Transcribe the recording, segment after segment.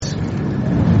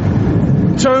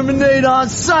Terminate on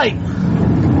sight.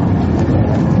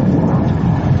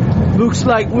 Looks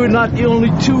like we're not the only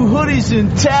two hoodies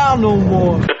in town no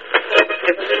more.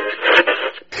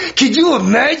 Can you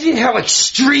imagine how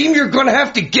extreme you're gonna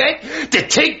have to get to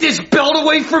take this belt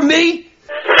away from me?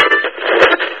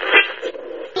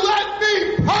 Let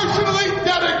me personally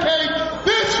dedicate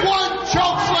this one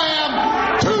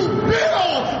chokeslam to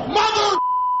Bill Mother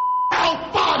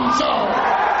Alfonso.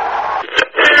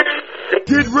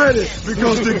 Get ready,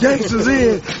 because the gangster's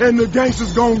in, and the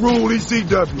gangster's gonna rule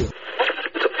ECW.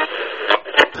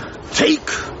 Take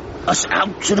us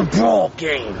out to the brawl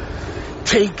game.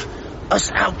 Take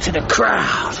us out to the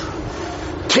crowd.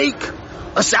 Take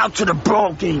us out to the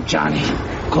brawl game, Johnny,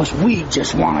 because we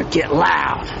just want to get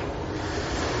loud.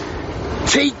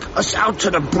 Take us out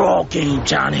to the brawl game,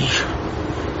 Johnny.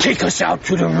 Take us out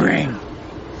to the ring.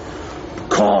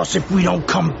 Because if we don't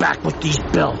come back with these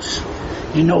belts,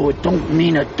 you know it don't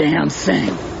mean a damn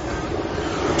thing.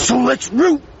 So let's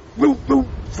root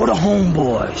for the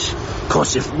homeboys.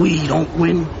 Because if we don't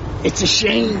win, it's a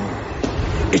shame.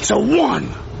 It's a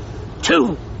 1,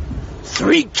 2,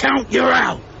 3 count, you're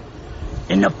out.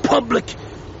 In the public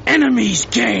enemy's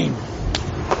game.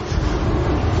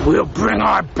 We'll bring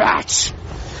our bats.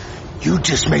 You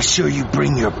just make sure you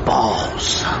bring your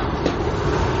balls.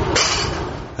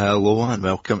 Hello and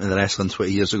welcome to the Wrestling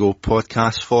 20 Years Ago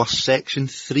podcast for section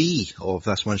 3 of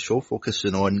this month's show,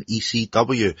 focusing on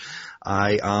ECW.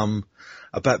 I am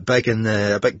a bit big in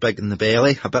the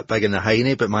belly, a bit big in the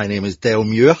hiney, but my name is Del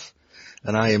Muir,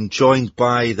 and I am joined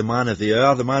by the man of the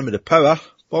hour, the man with the power,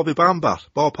 Bobby Bamber.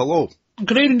 Bob, hello.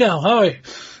 Good evening, Del. How are you?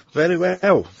 Very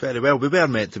well, very well. We were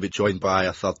meant to be joined by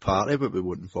a third party, but we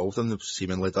weren't involved in them. They've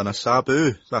seemingly done a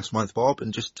sabu this month, Bob,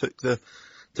 and just took the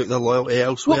loyalty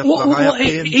elsewhere for a higher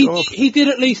paying job. He did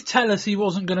at least tell us he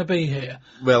wasn't going to be here.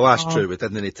 Well, that's true. We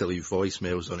didn't need to leave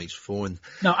voicemails on his phone.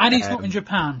 No, and he's not in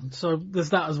Japan, so there's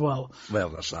that as well. Well,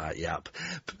 there's that, yep.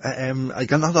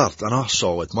 Another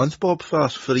solid month, Bob, for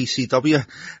ECW.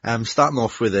 Starting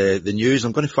off with the news,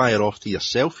 I'm going to fire off to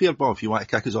yourself here, Bob, if you want to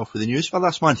kick us off with the news for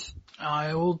this month.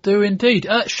 I will do indeed.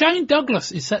 Shane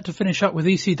Douglas is set to finish up with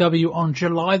ECW on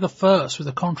July the 1st with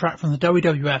a contract from the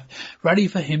WWF ready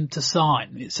for him to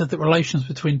sign. It said that relations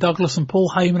between Douglas and Paul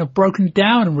Heyman have broken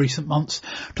down in recent months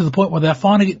to the point where they're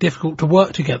finding it difficult to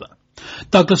work together.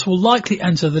 Douglas will likely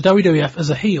enter the WWF as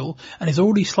a heel and is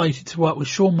already slated to work with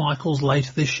Shawn Michaels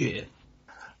later this year.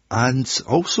 And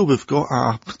also we've got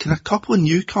a couple of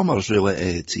newcomers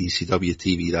related to ECW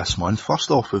TV this month.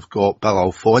 First off, we've got Bill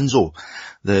Alfonso,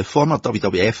 the former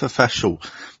WWF official,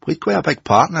 played quite a big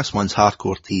part in this month's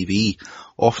Hardcore TV,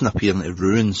 often appearing to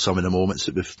ruin some of the moments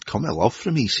that we've come to love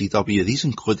from ECW. These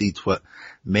included what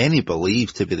many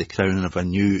believe to be the crowning of a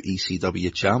new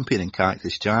ECW champion in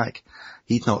Cactus Jack.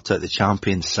 He'd knocked out the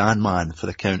champion Sandman for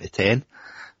a count of 10,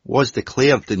 was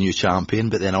declared the new champion,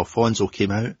 but then Alfonso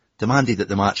came out, demanded that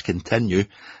the match continue,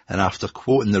 and after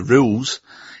quoting the rules,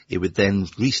 he would then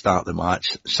restart the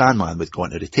match. Sandman would go on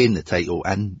to retain the title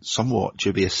in somewhat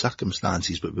dubious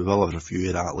circumstances, but we will have a review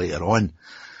of that later on.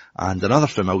 And another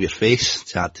familiar face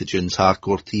to add to June's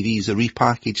Hardcore TV is a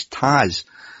repackaged Taz.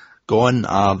 Gone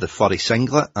are the furry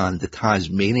singlet and the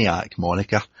Taz Maniac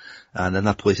moniker, and in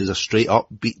their place is a straight up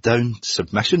beat down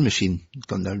submission machine,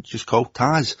 gone down just called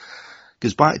Taz.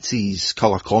 Goes back to his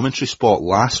colour commentary spot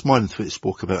last month, which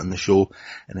spoke about on the show,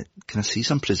 and it kind of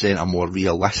sees him present a more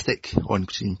realistic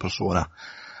on-screen persona.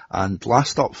 And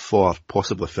last up for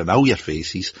possibly familiar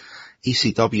faces,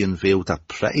 ECW unveiled a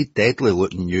pretty deadly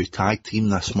looking new tag team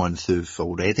this month who've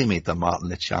already made their mark in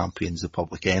the champions, the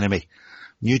Public Enemy.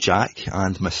 New Jack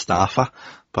and Mustafa,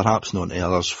 perhaps known to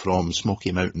others from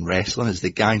Smoky Mountain Wrestling as the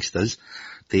Gangsters,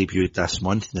 debuted this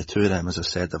month, and the two of them, as I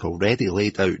said, have already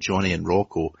laid out Johnny and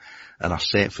Rocco and are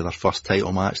set for their first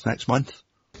title match next month.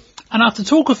 And after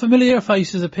talk of familiar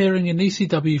faces appearing in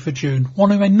ECW for June,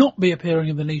 one who may not be appearing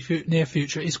in the near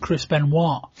future is Chris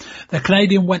Benoit. The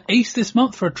Canadian went east this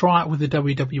month for a tryout with the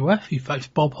WWF. He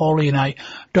faced Bob Holly in a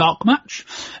dark match.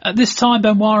 At this time,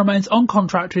 Benoit remains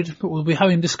uncontracted, but we'll be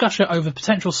having discussion over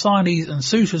potential signees and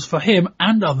suitors for him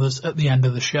and others at the end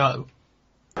of the show.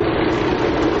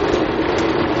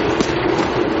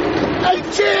 Hey,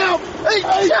 Jim! Hey,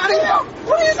 Johnny!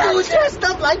 What are you doing dressed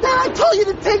up like that? I told you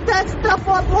to take that stuff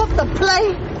off the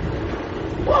plate.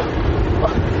 What?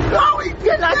 No, he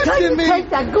didn't. I told you to take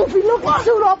that goofy-looking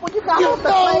suit off when you got off the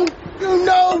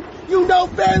plane. You know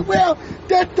very well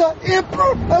that the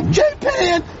Emperor of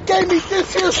Japan gave me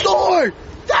this here sword.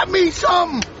 That means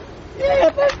something.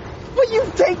 Yeah, but when you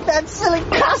take that silly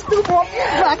costume off, you're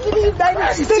back in the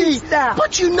United States now.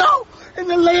 But you know, in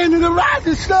the land of the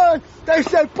rising sun. They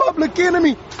said Public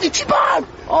Enemy, Ichiban.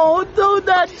 Oh, dude,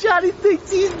 that Johnny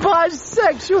thinks he's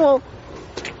bisexual.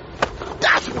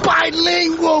 That's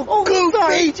bilingual, goofy.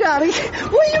 Sorry, Johnny.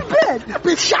 Where you been? I've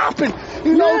been shopping.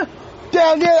 You know,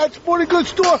 down there, that sporting goods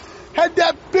store had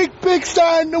that big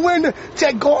sign in the window.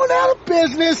 Said, going out of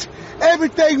business,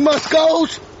 everything must go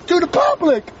to the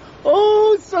public.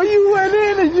 Oh, so you went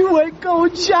in and you went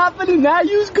going shopping and now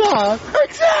you's gone.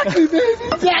 Exactly, baby.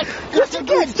 Exactly. Got some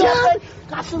good stuff.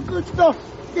 Got some good stuff.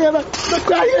 Yeah, look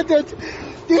right here.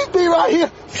 These be right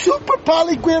here. Super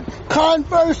Polygrip,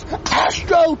 Converse,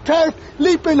 AstroTurf,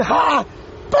 Leaping High,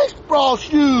 baseball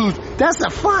shoes. That's a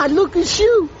fine looking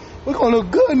shoe. We're gonna look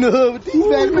good in the hood with these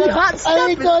baby. Hot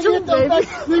stuff too, baby.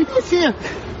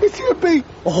 It's here, B.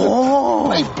 Oh,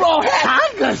 baseball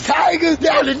hat. Tigers.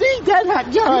 Y'all need that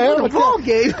hat, Johnny, for the ball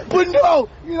game. But no,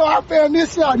 I found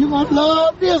this out. You gonna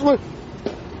love this one.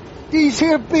 These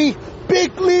here be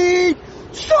big league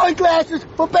sunglasses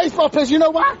for baseball players. You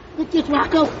know why? Look this,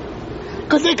 Rocco.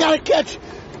 Because they gotta catch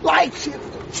lights.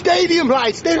 Stadium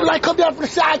lights. They like come down from the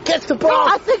side, catch the ball.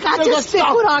 No, I think I just stick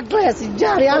with our glasses,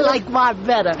 Johnny. I like mine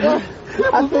better.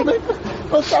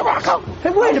 What's up, Rocco? Hey,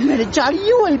 wait a minute, Johnny.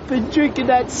 You ain't been drinking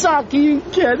that sake in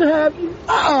Ken, have you?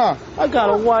 I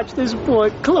gotta watch this boy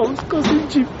close, because in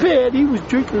Japan he was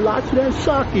drinking lots of that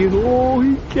sake, and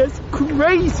he gets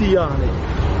crazy on it.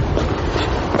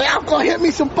 Hey, I'm gonna hit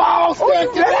me some balls. Oh,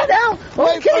 you ready now?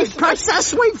 Okay, Price,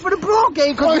 let's wait for the ball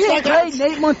game, because we ain't played in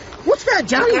 8 months. What's that,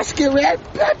 Johnny? Let's get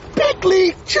that big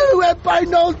league chew. Everybody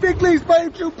knows big leagues,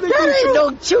 baby. Chew, big league chew. That ain't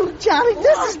no chew, Johnny.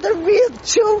 This is the real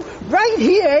chew. Right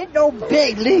here ain't no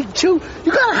big league chew.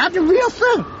 You gotta have the real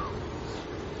thing.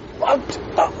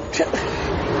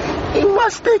 You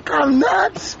must think I'm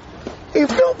nuts.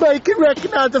 If nobody can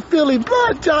recognize the Philly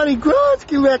blood, Johnny Grunge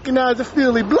can recognize the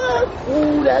Philly blood.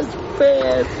 Oh, that's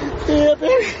fast. Yeah,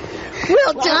 baby.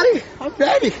 Well, Johnny, I'm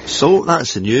ready. So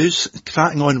that's the news.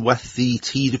 Cracking on with the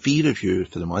TV review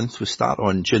for the month. We start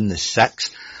on June the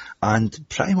 6th. And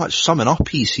pretty much summing up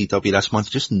ECW this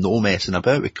month, just no messing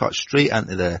about. We cut straight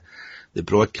into the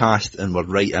broadcast and we're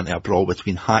right into a brawl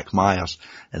between Hack Myers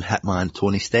and Hitman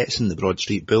Tony Stetson, the Broad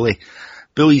Street Bully.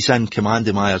 Bully's in command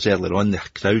of Myers earlier on, the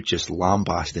crowd just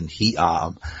lambasting heat at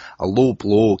him. A low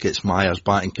blow gets Myers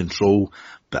back in control,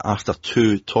 but after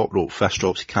 2 top rope fist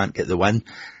drops he can't get the win.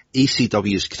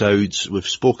 ECW's crowds, we've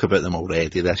spoke about them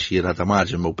already this year, I'd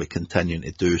imagine we'll be continuing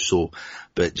to do so,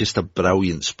 but just a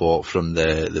brilliant spot from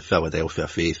the Philadelphia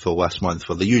faithful this month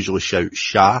where they usually shout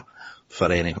 "Sha"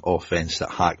 for any offence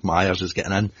that Hack Myers is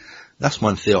getting in. This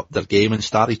month they upped their game and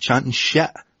started chanting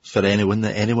 "shit" for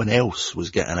anyone else was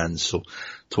getting in, so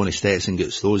Tony Stetson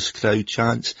gets those crowd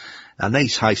chants. A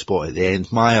nice high spot at the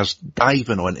end, Myers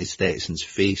diving onto Stetson's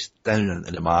face down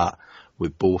into the mat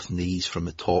with both knees from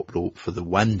the top rope for the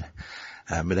win.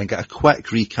 We then get a quick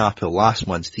recap of last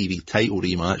month's TV title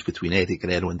rematch between Eddie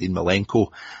Guerrero and Dean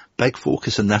Malenko. Big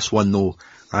focus on this one though,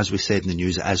 as we said in the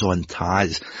news, it is on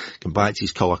Taz. Come back to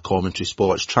his colour commentary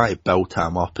spots, try to build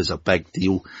him up as a big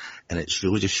deal, and it's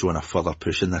really just showing a further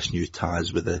push in this new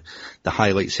Taz with the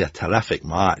highlights of a terrific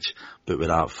match, but with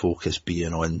that focus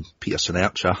being on Peterson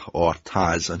Archer or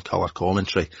Taz and colour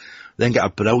commentary. Then get a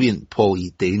brilliant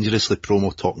Paulie Dangerously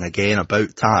promo talking again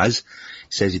about Taz.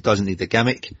 He says he doesn't need a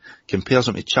gimmick, compares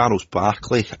him to Charles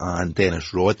Barkley and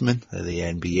Dennis Rodman of the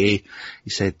NBA. He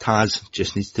said Taz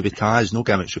just needs to be Taz, no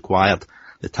gimmicks required.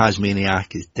 The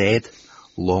Tazmaniac is dead.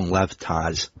 Long live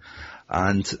Taz.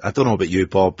 And I don't know about you,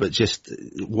 Bob, but just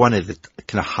one of the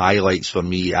kind of highlights for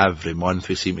me every month,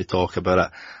 we seem to talk about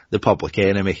it, the Public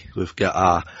Enemy. We've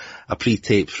got a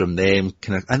pre-tape from them,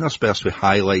 kind of interspersed with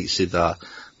highlights of the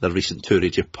recent tour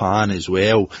of Japan as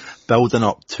well, building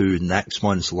up to next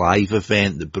month's live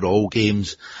event, the Brawl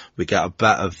Games. We get a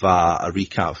bit of a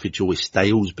recap for Joey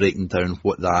Styles, breaking down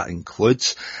what that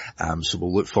includes. So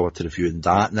we'll look forward to reviewing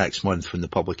that next month when the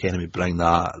Public Enemy bring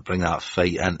that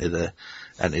fight into the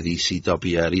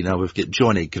ECW arena. We've got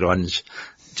Johnny Grunge,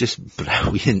 just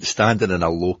brilliant, standing in a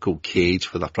local cage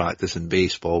for their practicing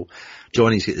baseball.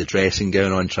 Johnny's got the dressing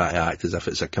gown on, trying to act as if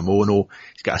it's a kimono.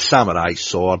 He's got a samurai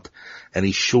sword, and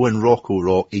he's showing Rocco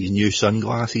Rocky's new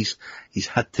sunglasses. He's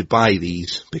had to buy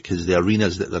these because the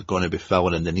arenas that they're going to be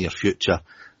filling in the near future,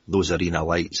 those arena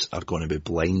lights are going to be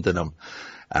blinding him.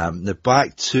 Now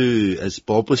back to, as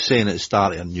Bob was saying at the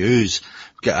start of our news,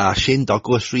 we've got a Shane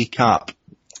Douglas recap,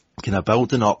 kind of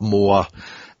building up more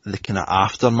the kind of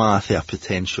aftermath of a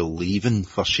potential leaving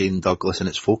for Shane Douglas, and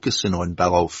it's focusing on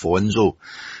Bill Alfonso.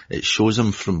 It shows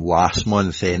him from last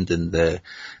month ending the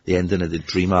ending of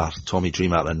the Tommy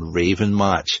Dreamer and Raven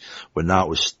match, when that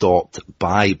was stopped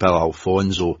by Bill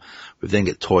Alfonso. We've then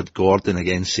got Todd Gordon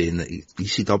again saying that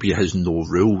ECW has no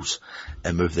rules,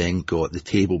 and we've then got the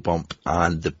table bump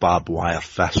and the barbed wire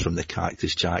fist from the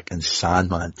Cactus Jack and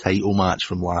Sandman title match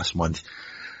from last month.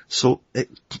 So it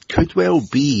could well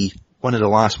be one of the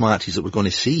last matches that we're going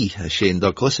to see Shane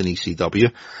Douglas in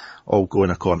ECW, all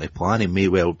going according to plan. He may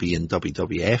well be in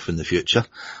WWF in the future,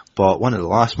 but one of the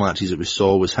last matches that we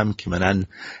saw was him coming in,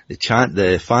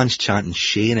 the fans chanting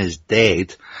Shane is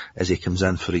dead as he comes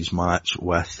in for his match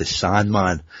with the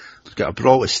Sandman. We've got a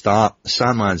brawl to start.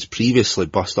 Sandman's previously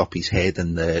bust up his head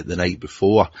in the night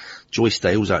before. Joey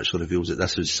Styles actually reveals that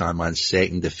this was Sandman's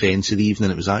second defence of the evening.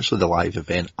 It was actually the live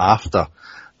event after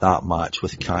that match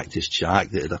with Cactus Jack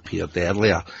that had appeared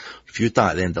earlier. Reviewed that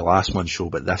at the end of last month's show,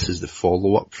 but this is the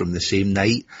follow-up from the same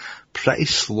night. Pretty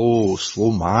slow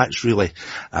match, really.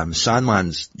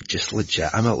 Sandman's just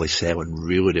legitimately selling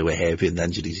really heavy in the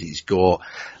injuries he's got.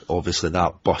 Obviously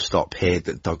that bust-up head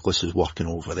that Douglas is working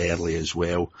over early as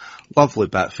well. Lovely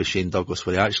bit for Shane Douglas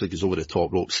where he actually goes over the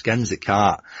top rope, skins the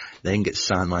cat, then gets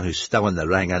Sandman, who's still in the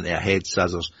ring, into a head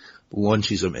scissors,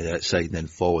 launches him to the outside and then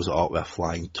follows it up with a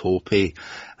flying tope.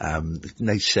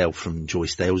 Nice sell from Joey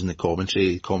Styles in the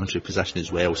commentary position as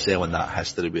well, selling that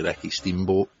history with Ricky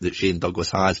Steamboat that Shane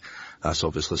Douglas has. That's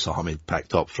obviously something he'd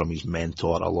picked up from his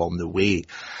mentor along the way.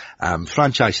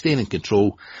 Franchise staying in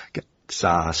control, gets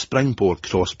a springboard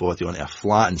crossbody onto a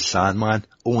flattened Sandman,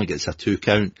 only gets a 2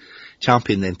 count.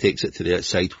 Champion then takes it to the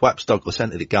outside, whips Douglas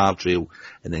into the guardrail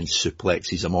and then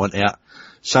suplexes him onto it.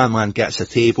 Sandman gets a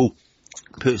table,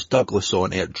 puts Douglas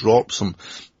on it, drops him,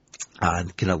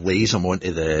 and kind of lays him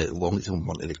onto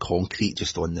the concrete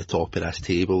just on the top of this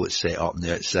table that's set up on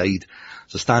the outside.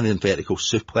 So standing vertical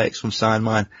suplex from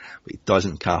Sandman, but he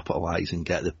doesn't capitalise and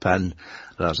get the pin.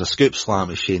 There's a scoop slam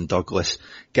of Shane Douglas,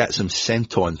 gets him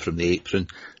sent on from the apron.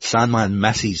 Sandman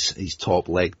misses his top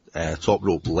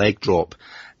rope leg drop,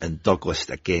 and Douglas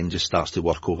again just starts to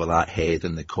work over that head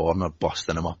in the corner,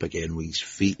 busting him up again with his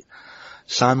feet.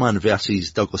 Sandman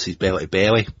versus Douglas's belly to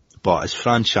belly, but as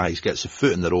Franchise gets a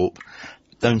foot in the rope,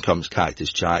 down comes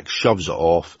Cactus Jack, shoves it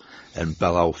off, and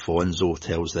Bill Alfonso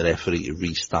tells the referee to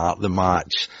restart the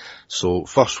match. So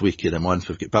first week of the month,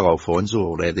 we've got Bill Alfonso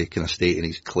already kind of stating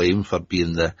his claim for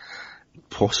being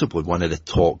possibly one of the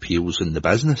top heels in the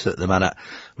business at the minute.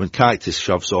 When Cactus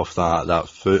shoves off that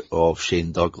foot of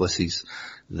Shane Douglas's,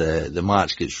 the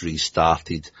match gets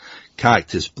restarted.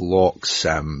 Cactus blocks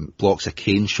a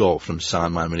cane shot from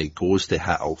Sandman when he goes to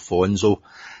hit Alfonso.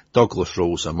 Douglas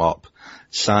rolls him up.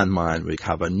 Sandman, we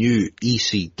have a new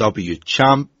ECW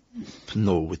champ.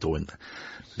 No, we don't.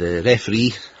 The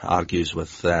referee argues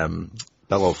with Bill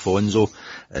Alfonso,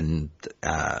 and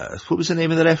what was the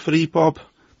name of the referee, Bob?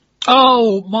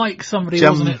 Oh, Mike somebody,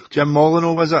 wasn't it? Jim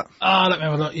Molyneux, was it? Let me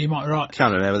have a look, you might be right.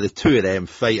 Can't remember. The two of them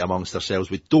fight amongst themselves.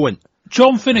 We don't.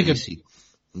 John Finnegan.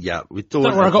 Yeah, we don't.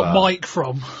 That's where I got Mike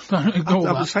from.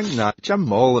 I was thinking that. Jim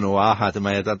Molyneux, I had in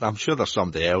my head. I'm sure there's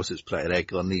somebody else that's pretty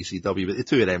regular in the ECW, but the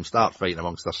two of them start fighting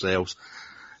amongst themselves.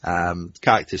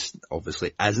 Cactus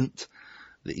obviously isn't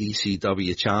the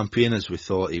ECW champion, as we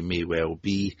thought he may well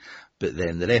be, but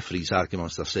then the referees argue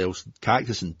amongst themselves.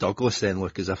 Cactus and Douglas then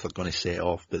look as if they're going to set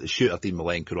off, but the shooter Dean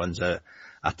Malenko runs out,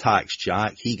 attacks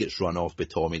Jack, he gets run off by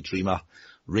Tommy Dreamer.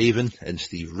 Raven and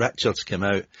Steve Richards come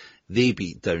out, they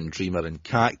beat down Dreamer and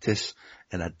Cactus,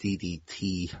 and a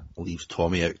DDT leaves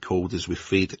Tommy out cold as we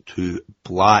fade to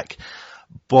black.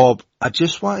 Bob, I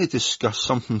just want to discuss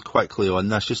something quickly on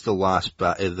this, just the last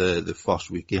bit of the first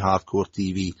week of Hardcore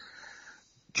TV.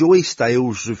 Joey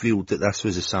Styles revealed that this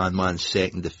was the Sandman's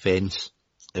second defence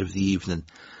of the evening.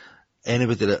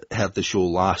 Anybody that heard the show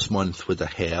last month would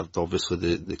have heard,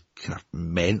 obviously, the kind of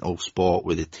mental spot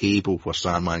with the table where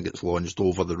Sandman gets launched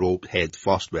over the rope head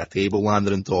first with a table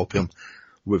landing on top of him.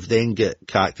 We've then got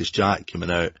Cactus Jack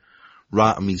coming out,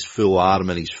 wrapping his full arm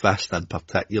and his fist in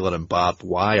particular in barbed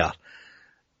wire.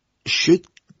 Should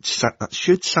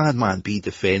Sandman be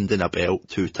defending a belt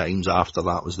 2 times after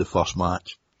that was the first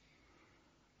match?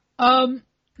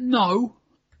 No.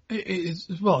 It's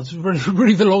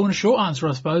really the long and short answer,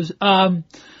 I suppose.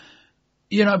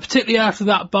 Particularly after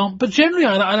that bump, but generally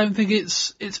I don't think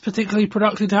it's particularly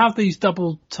productive to have these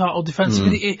double title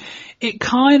defenses. It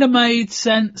kind of made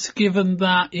sense given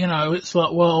that, it's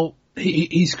like, well,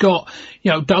 he's got,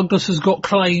 Douglas has got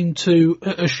claim to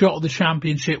a shot at the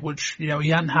championship, which, he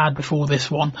hadn't had before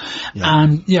this one. Yeah.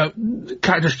 And,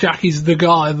 Cactus Jackie's the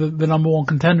guy, the number one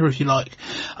contender, if you like.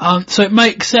 So it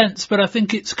makes sense, but I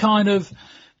think it's kind of,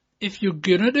 if you're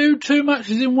gonna do 2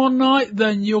 matches in one night,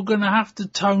 then you're gonna have to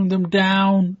tone them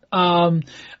down. And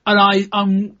I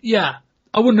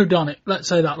wouldn't have done it. Let's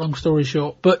say that, long story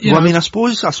short. But, I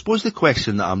suppose the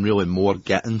question that I'm really more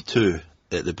getting to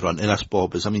at the brunt of this,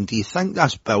 Bob, is, do you think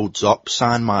this builds up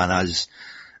Sandman as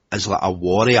like a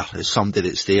warrior, as somebody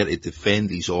that's there to defend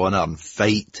his honour and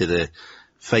fight to the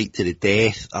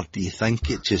death, or do you think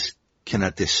it just kind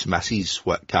of dismisses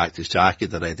what Cactus Jack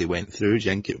had already went through? Do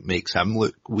you think it makes him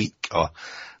look weak, or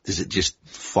does it just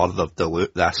further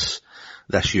dilute this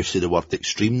use of the word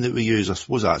extreme that we use? I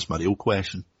suppose that's my real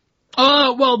question.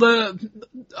 I've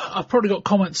probably got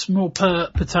comments more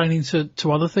pertaining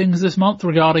to other things this month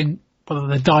regarding whether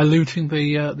they're diluting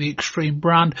the extreme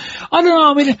brand. I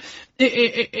don't know.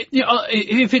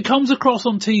 If it comes across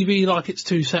on TV like it's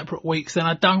 2 separate weeks, then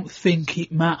I don't think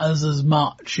it matters as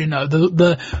much.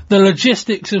 The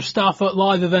logistics of stuff at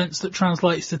live events that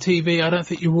translates to TV, I don't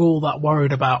think you're all that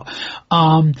worried about.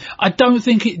 I don't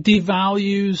think it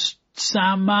devalues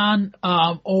Sandman,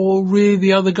 or really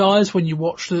the other guys when you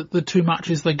watch the 2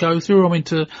 matches they go through.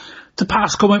 To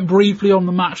pass comment briefly on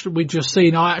the match that we'd just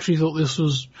seen, I actually thought this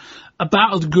was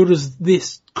about as good as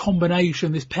this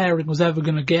combination, this pairing was ever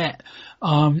going to get,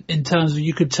 in terms of,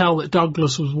 you could tell that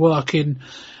Douglas was working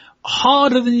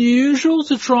harder than usual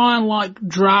to try and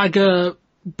drag a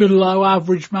below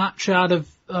average match out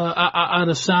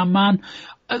of Sandman.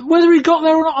 Whether he got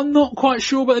there or not, I'm not quite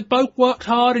sure, but they both worked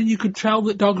hard, and you could tell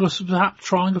that Douglas was perhaps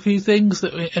trying a few things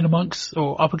that in amongst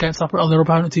or up against other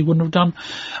opponents he wouldn't have done.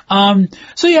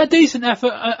 Decent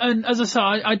effort, and as I say,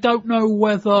 I don't know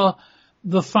whether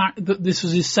the fact that this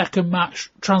was his second match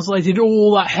translated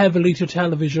all that heavily to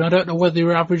television. I don't know whether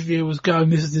your average viewer was going,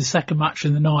 this is his second match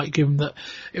in the night, given that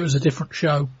it was a different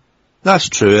show. That's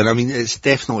true, and it's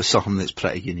definitely something that's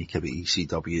pretty unique about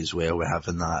ECW as well. We're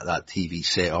having that TV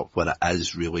setup where it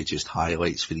is really just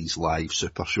highlights for these live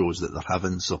super shows that they're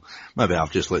having. So maybe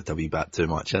I've just looked a wee bit too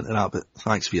much into that, but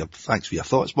thanks for your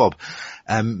thoughts, Bob.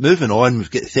 Moving on,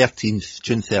 we've got June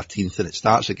 13th, and it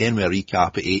starts again with a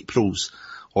recap of April's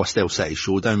Hostile City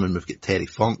Showdown when we've got Terry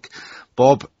Funk.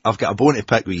 Bob, I've got a bone to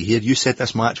pick with you here. You said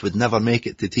this match would never make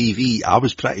it to TV. I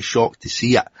was pretty shocked to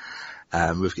see it.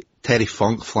 We've got Terry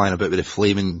Funk flying about with a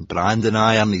flaming branding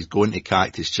iron. He's going to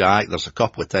Cactus Jack. There's a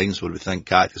couple of times where we think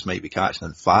Cactus might be catching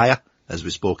on fire, as we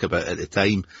spoke about at the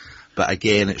time. But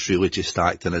again, it's really just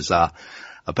acting as a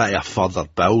bit of a further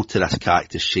build to this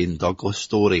Cactus Shane Douglas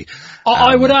story.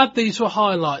 I would add these were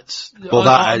highlights. Well,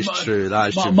 that is true.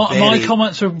 My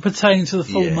comments are pertaining to the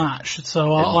full match,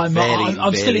 so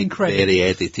I'm still incredible. Very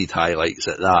edited highlights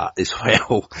at that as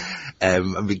well.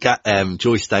 And we got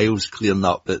Joey Styles clearing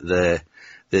up that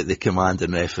the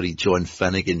commanding referee John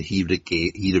Finnegan,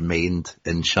 he remained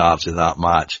in charge of that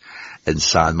match, and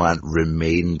Sandman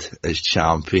remained as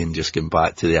champion. Just going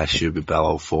back to the issue with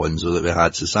Bill Alfonso that we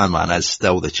had, so Sandman is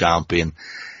still the champion.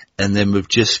 And then we've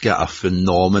just got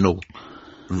a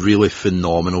really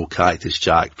phenomenal Cactus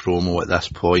Jack promo at this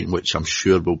point, which I'm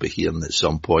sure we'll be hearing at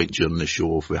some point during the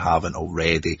show if we haven't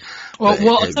already. Well,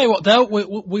 I'll tell you what, Dale,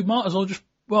 we might as well just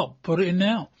put it in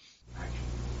now.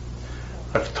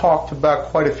 I've talked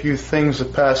about quite a few things the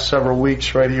past several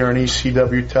weeks right here on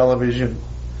ECW television.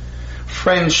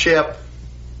 Friendship,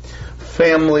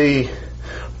 family,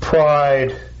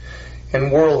 pride,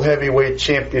 and World Heavyweight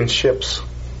Championships.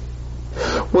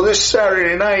 Well, this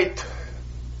Saturday night,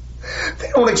 they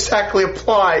don't exactly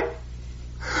apply.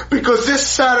 Because this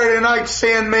Saturday night,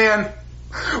 Sandman,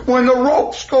 when the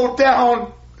ropes go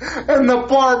down and the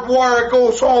barbed wire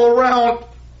goes all around,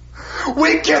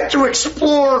 we get to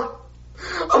explore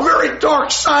a very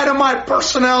dark side of my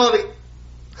personality.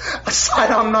 A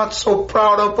side I'm not so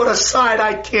proud of, but a side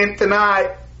I can't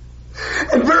deny.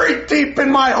 And very deep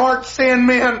in my heart,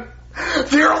 Sandman,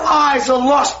 there lies a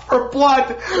lust for blood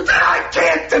that I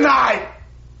can't deny.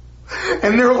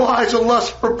 And there lies a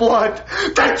lust for blood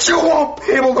that you won't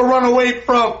be able to run away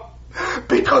from.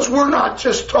 Because we're not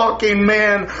just talking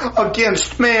man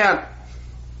against man.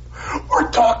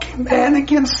 We're talking man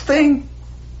against thing.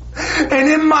 And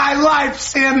in my life,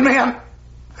 Sandman,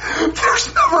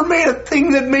 there's never made a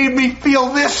thing that made me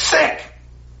feel this sick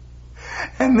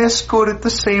and this good at the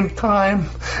same time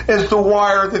as the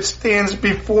wire that stands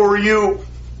before you.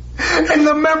 In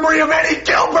the memory of Eddie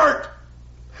Gilbert,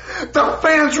 the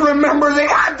fans remember they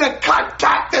had to cut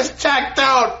Cactus Jack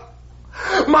down.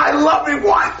 My loving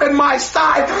wife and my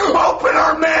side, hoping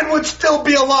our man would still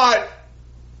be alive.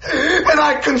 And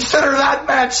I consider that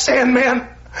match, Sandman,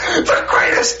 the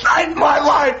greatest night in my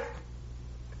life.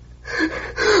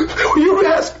 You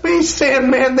ask me,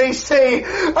 Sandman, they say,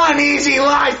 uneasy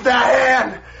lies the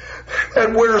hand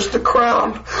that wears the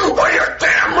crown. Well, you're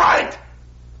damn right.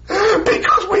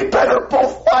 Because we better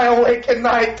both lie awake at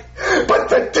night. But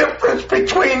the difference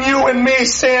between you and me,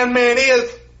 Sandman,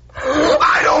 is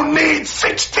I don't need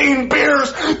 16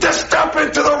 beers to step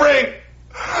into the ring.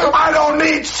 I don't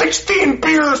need 16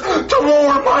 beers to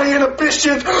lower my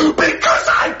inhibitions because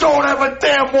I don't have a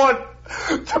damn one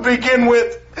to begin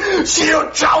with. So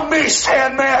you tell me,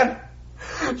 Sandman,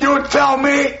 you tell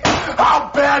me,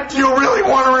 how bad do you really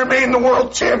want to remain the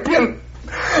world champion?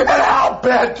 And how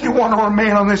bad do you want to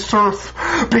remain on this earth?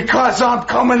 Because I'm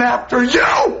coming after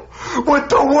you with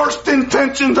the worst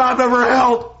intentions I've ever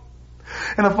held.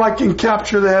 And if I can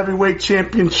capture the heavyweight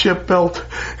championship belt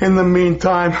in the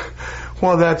meantime,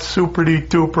 well, that's super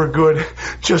duper good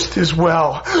just as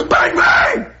well. Bang,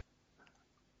 bang!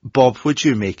 Bob, what'd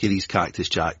you make of these Cactus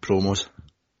Jack promos?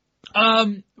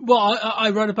 Well, I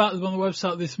read about them on the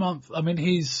website this month. I mean,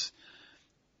 he's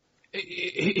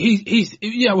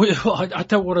yeah, I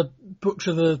don't want to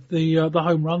butcher the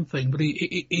home run thing, but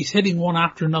he's hitting one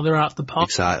after another out the park.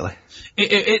 Exactly.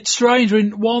 It's strange. I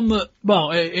mean, one that,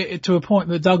 well, to a point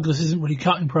that Douglas isn't really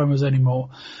cutting promos anymore.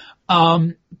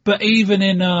 But even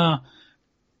at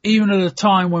a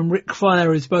time when Ric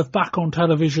Flair is both back on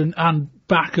television and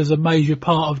back as a major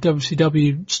part of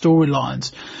WCW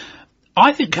storylines,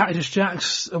 I think Cactus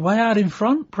Jack's way out in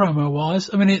front promo-wise.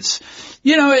 I mean, it's,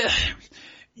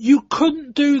 you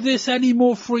couldn't do this any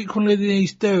more frequently than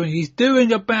he's doing. He's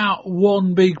doing about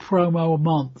one big promo a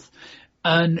month.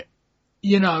 And,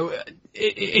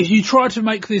 if you try to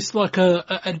make this like a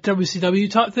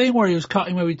WCW type thing where he was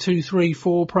cutting maybe 2, 3,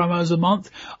 4 promos a month,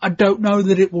 I don't know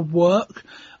that it would work.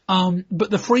 But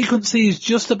the frequency is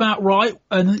just about right,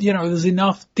 and there's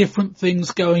enough different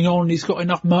things going on. He's got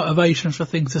enough motivation for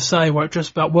things to say where it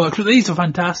just about works. But these are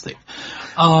fantastic.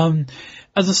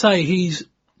 As I say, he's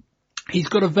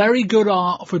got a very good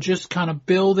art for just kind of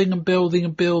building and building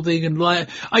and building and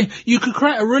you could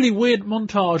create a really weird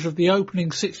montage of the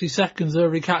opening 60 seconds of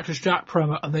every Cactus Jack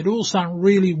promo, and they'd all sound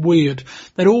really weird.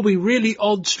 They'd all be really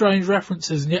odd, strange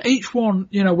references, and yet each one,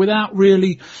 without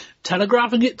really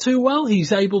telegraphing it too well,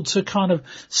 he's able to kind of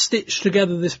stitch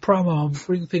together this promo and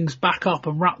bring things back up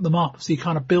and wrap them up as he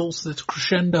kind of builds this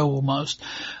crescendo almost.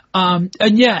 And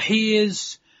yeah, he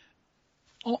is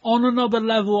on another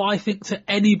level, I think, to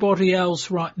anybody else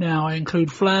right now. I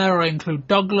include Flair, I include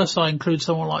Douglas, I include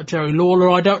someone like Jerry Lawler.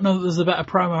 I don't know that there's a better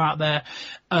promo out there.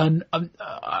 And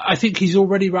I think he's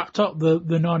already wrapped up the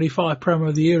 95 Promo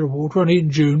of the Year award, running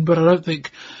in June, but I think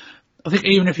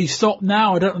even if he stopped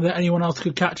now, I don't know that anyone else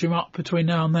could catch him up between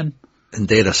now and then. And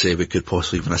dare I say, we could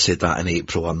possibly even have said that in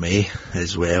April or May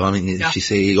as well. I mean, as you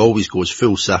say, he always goes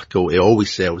full circle, he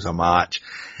always sells a match.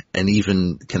 And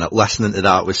even kind of listening to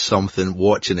that was something,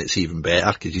 watching it's even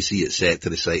better, because you see it set to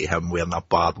the side of him wearing a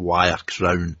barbed wire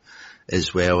crown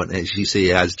as well. And as you say,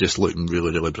 he is just looking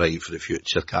really, really bright for the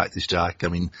future, Cactus Jack. I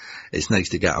mean, it's nice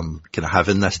to get him kind of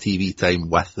having this TV time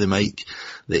with the mic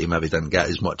that he maybe didn't get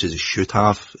as much as he should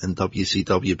have in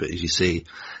WCW. But as you say,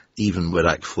 even with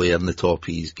Ric Flair in the top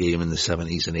of his game in the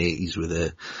 70s and 80s with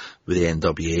the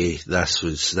NWA,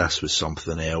 this was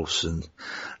something else. And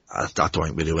I don't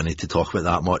think we really need to talk about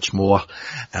that much more.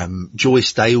 Joey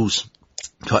Styles,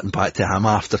 cutting back to him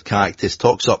after Cactus,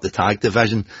 talks up the tag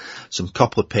division, some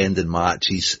couple of pending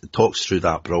matches, talks through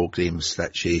that program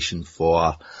situation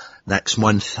for next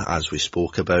month, as we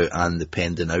spoke about, and the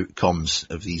pending outcomes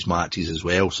of these matches as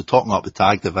well. So talking up the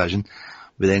tag division,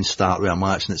 we then start with a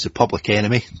match, and it's the Public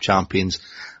Enemy champions.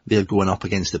 They're going up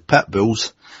against the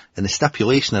Pitbulls, and the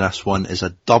stipulation of this one is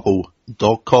a double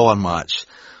dog collar match.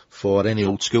 For any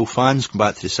old school fans, going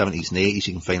back to the 70s and 80s,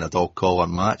 you can find a dog collar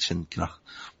match in kind of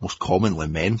most commonly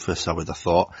Memphis, I would have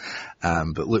thought.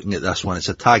 But looking at this one, it's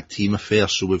a tag team affair.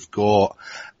 So we've got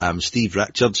Steve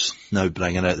Richards now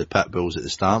bringing out the Pitbulls at the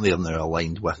start. They're now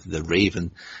aligned with the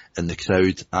Raven in the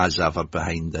crowd as ever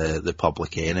behind the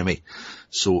Public Enemy.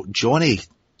 So Johnny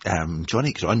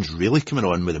Grunge really coming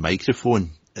on with the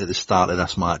microphone at the start of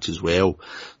this match as well.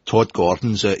 Todd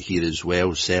Gordon's out here as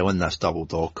well, selling this double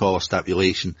dog collar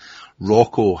stipulation.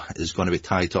 Rocco is going to be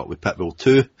tied up with Pitbull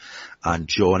 2, and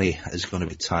Johnny is going to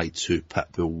be tied to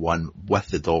Pitbull 1 with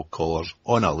the dog collars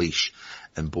on a leash,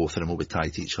 and both of them will be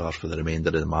tied to each other for the remainder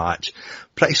of the match.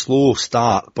 Pretty slow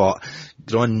start, but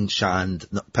Grunge and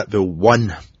Pitbull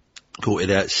 1 go to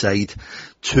the outside.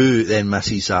 2 then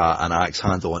misses an axe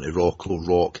handle onto Rocco.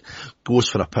 Rock goes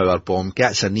for a power bomb,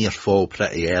 gets a near fall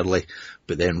pretty early,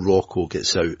 but then Rocco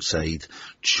gets outside,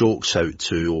 chokes out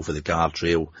 2 over the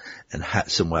guardrail and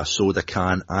hits him with a soda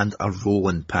can and a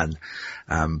rolling pin.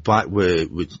 Back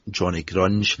with Johnny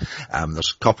Grunge,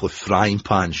 there's a couple of frying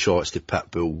pan shots to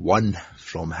Pitbull, 1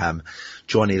 from him.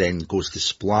 Johnny then goes to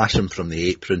splash him from the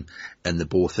apron, and the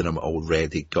both of them are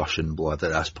already gushing blood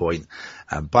at this point.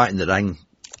 Back in the ring,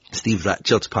 Steve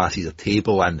Richards passes a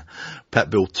table in.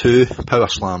 Pitbull 2 power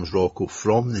slams Rocco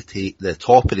from the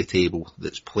top of the table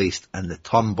that's placed in the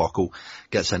turnbuckle,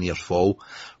 gets a near fall.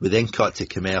 We then cut to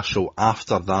commercial.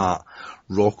 After that,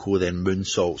 Rocco then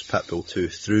moonsaults Pitbull 2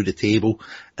 through the table,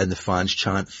 and the fans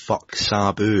chant, "Fuck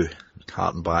Sabu."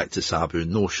 Harking back to Sabu,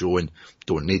 no showing,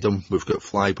 don't need him, we've got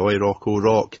Flyboy Rocco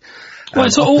Rock. Well,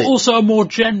 it's also a more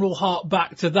general hark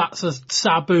back to that's a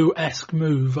Sabu-esque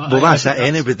move. Well, that's it.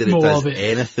 Anybody that does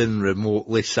anything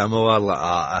remotely similar,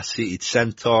 like a seated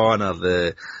senton or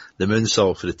the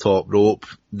moonsault for the top rope,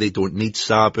 they don't need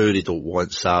Sabu, they don't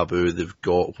want Sabu, they've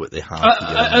got what they have.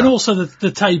 And also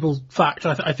the table fact,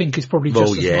 I think, is probably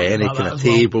just as much any about kind that of as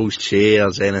well. tables,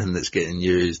 chairs, anything that's getting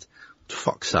used.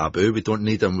 Fuck Sabu, we don't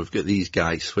need them, we've got these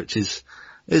guys, which is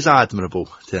admirable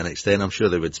to an extent. I'm sure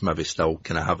they would maybe still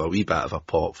kind of have a wee bit of a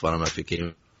pop for him if he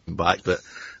came back, but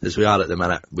as we are at the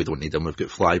minute, we don't need him. We've got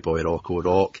Flyboy Rocco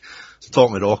Rock. So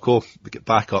talking with Rocco, we get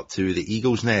back up to the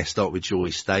Eagle's Nest, up with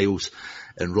Joey Styles,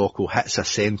 and Rocco hits a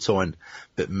senton,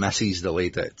 but misses the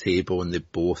lady at the table, and they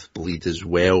both bleed as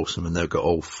well, so we've now got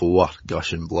all 4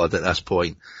 gushing blood at this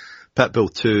point.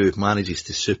 Pitbull 2 manages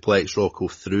to suplex Rocco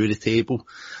through the table,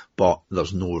 but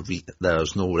there's no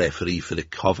referee for the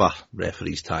cover.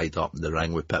 Referee's tied up in the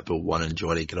ring with Pitbull 1 and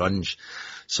Johnny Grunge.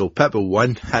 So Pitbull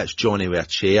 1 hits Johnny with a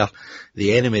chair.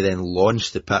 The enemy then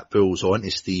launched the Pitbulls onto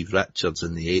Steve Richards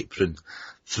in the apron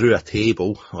through a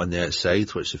table on the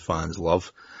outside, which the fans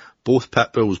love. Both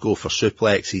Pitbulls go for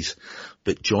suplexes,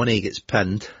 but Johnny gets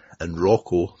pinned and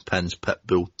Rocco pins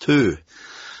Pitbull 2.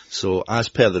 So as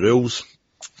per the rules,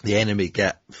 the enemy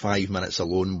get 5 minutes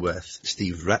alone with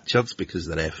Steve Richards because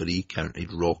the referee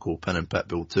counted Rocco pinning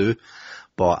Pitbull 2.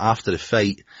 But after the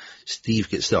fight, Steve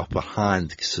gets the upper hand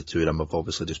because the two of them have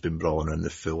obviously just been brawling around the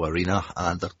full arena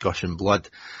and they're gushing blood.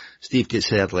 Steve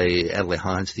gets early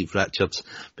hand, Steve Richards,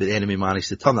 but the enemy managed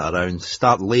to turn it around,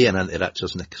 start laying into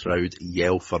Richards, and the crowd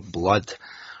yell for blood.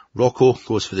 Rocco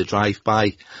goes for the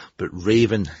drive-by, but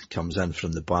Raven comes in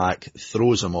from the back,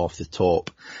 throws him off the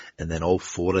top, and then all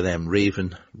 4 of them,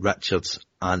 Raven, Richards,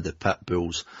 and the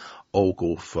Pitbulls, all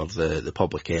go for the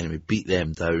Public Enemy, beat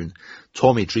them down.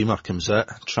 Tommy Dreamer comes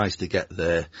out, tries to get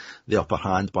the upper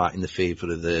hand back in the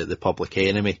favour of the Public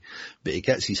Enemy, but he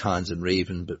gets his hands on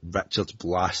Raven, but Richards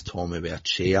blasts Tommy with a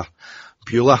chair.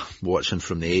 Beulah, watching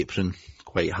from the apron,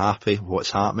 quite happy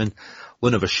what's happening.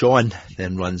 Luna Vachon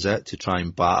then runs out to try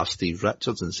and batter Steve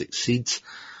Richards and succeeds.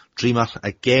 Dreamer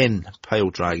again pile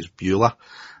drives Beulah,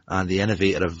 and the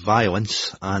innovator of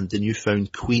violence and the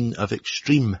newfound queen of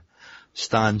extreme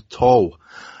stand tall.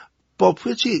 Bob,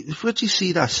 where do you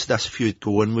see this feud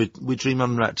going with Dreamer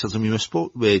and Richards? I mean, we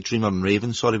spoke with Dreamer and Raven,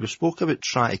 we spoke about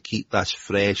trying to keep this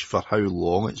fresh for how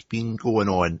long it's been going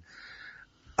on.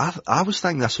 I was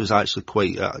thinking this was actually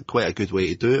quite a good way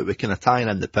to do it. We're kind of tying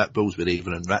in the Pitbulls with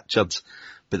Raven and Richards,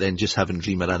 but then just having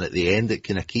Dreamer in at the end, it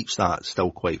kind of keeps that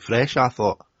still quite fresh, I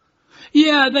thought.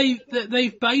 Yeah,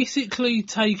 they've basically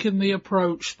taken the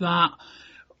approach that,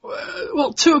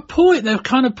 well, to a point, they've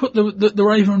kind of put the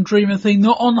Raven and Dreamer thing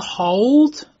not on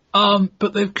hold,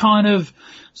 but they've kind of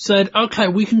said, okay,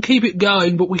 we can keep it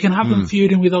going, but we can have them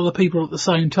feuding with other people at the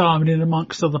same time and in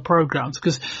amongst other programs.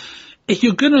 Because if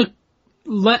you're gonna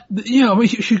you've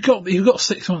got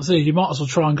 6 months in, you might as well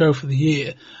try and go for the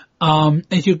year.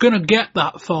 If you're gonna get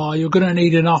that far, you're gonna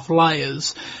need enough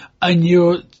layers, and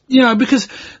because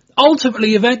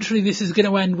ultimately, eventually, this is going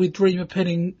to end with Dreamer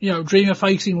pinning, Dreamer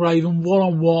facing Raven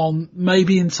one-on-one,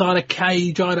 maybe inside a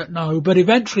cage, I don't know, but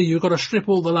eventually you've got to strip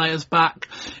all the layers back,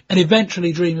 and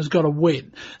eventually Dreamer's got to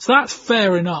win. So that's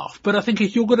fair enough, but I think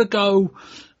if you're going to go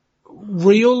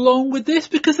real long with this,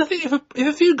 because I think if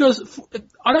a feud goes,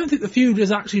 I don't think the feud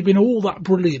has actually been all that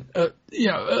brilliant.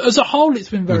 As a whole, it's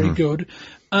been very good.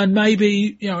 And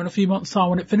maybe, in a few months' time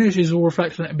when it finishes, we'll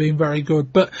reflect on it being very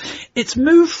good. But it's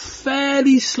moved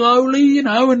fairly slowly,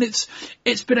 and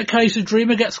it's been a case of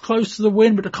Dreamer gets close to the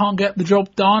win, but they can't get the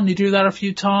job done. You do that a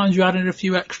few times, you add in a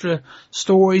few extra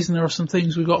stories, and there are some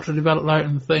things we've got to develop later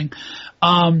in the thing.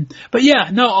 But yeah,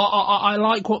 no, I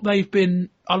like what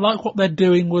I like what they're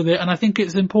doing with it, and I think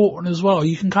it's important as well.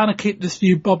 You can kind of keep this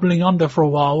feud bubbling under for a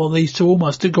while these two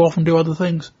almost do go off and do other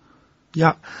things.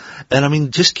 Yeah, and I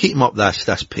mean, just keeping up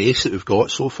this pace that we've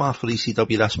got so far for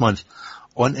ECW this month.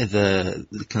 On to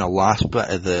the kind of last bit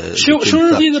of the... Shall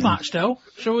we review the match, Del?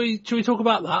 Shall we talk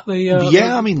about that?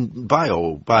 I mean, by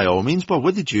all means, but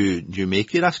what did you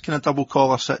make of this kind of double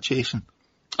collar situation?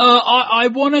 I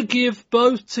want to give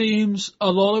both teams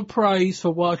a lot of praise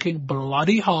for working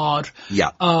bloody hard.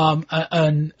 Yeah.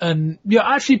 And you're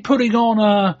actually putting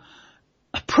on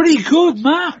a pretty good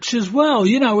match as well,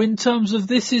 you know, in terms of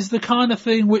this is the kind of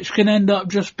thing which can end up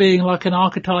just being like an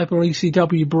archetypal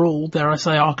ECW brawl, dare I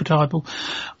say archetypal.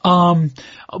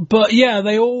 But yeah,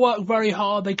 they all work very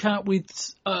hard. They came up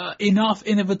with enough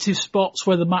innovative spots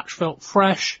where the match felt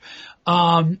fresh.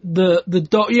 We've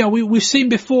seen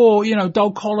before, you know,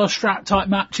 dog collar strap type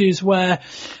matches where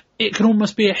it can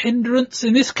almost be a hindrance.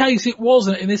 In this case, it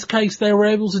wasn't. In this case, they were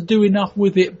able to do enough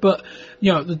with it, but,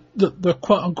 you know, the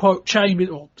quote unquote chain,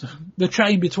 or the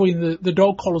chain between the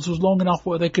dog collars was long enough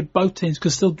where both teams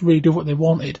could still really do what they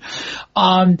wanted.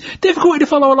 Difficult to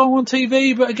follow along on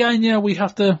TV, but again, yeah, we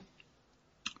have to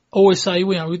always say,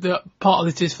 you know, that part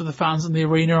of it is for the fans in the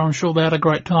arena. I'm sure they had a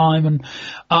great time, and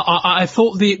I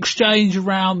thought the exchange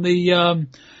around the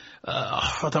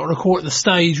I don't want to call it the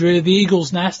stage, really, the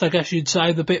Eagle's Nest, I guess you'd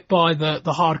say, the bit by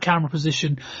the hard camera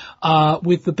position,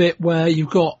 with the bit where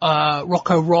you've got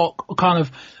Rocco Rock kind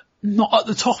of not at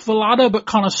the top of the ladder, but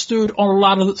kind of stood on a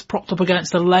ladder that's propped up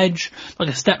against a ledge, like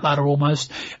a step ladder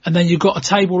almost. And then you've got a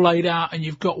table laid out, and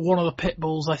you've got one of the pit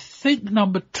bulls, I think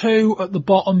number 2 at the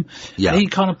bottom. Yeah. He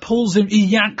kind of pulls him, he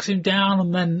yanks him down,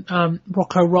 and then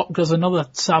Rocco Rock does another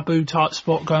Sabu type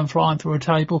spot going flying through a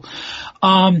table.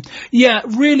 Yeah,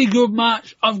 really good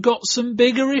match. I've got some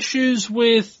bigger issues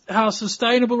with how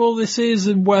sustainable all this is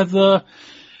and whether,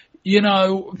 you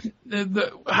know,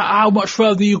 how much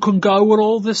further you can go with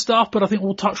all this stuff, but I think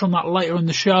we'll touch on that later in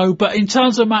the show. But in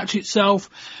terms of the match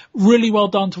itself, really well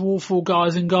done to all 4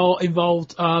 guys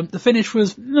involved. The finish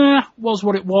was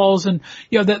what it was, and,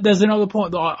 you know, there's another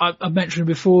point that I mentioned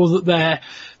before, that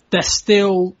they're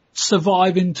still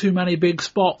surviving too many big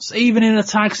spots, even in a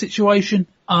tag situation.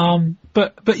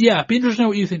 But yeah, be interested to know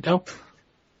what you think, Del.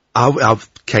 I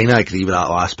kind of agree with that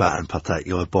last bit in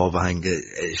particular, Bob. I think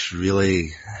it's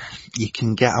really, you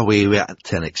can get away with it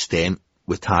to an extent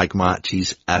with tag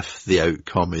matches if the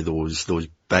outcome of those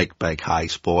big high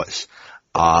spots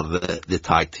are the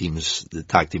tag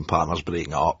team partners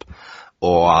breaking up,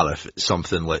 or if it's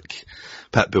something like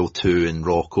Pitbull 2 and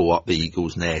Rocco up the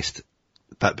Eagle's Nest,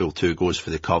 Pitbull 2 goes for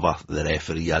the cover, the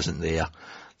referee isn't there.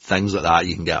 Things like that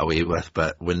you can get away with,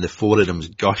 but when the 4 of them's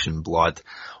gushing blood,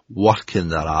 working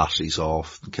their arses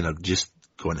off, kind of just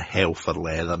going hell for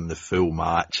leather in the full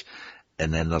match,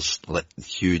 and then there's like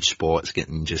huge spots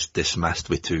getting just dismissed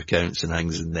with 2 counts and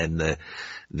things, and then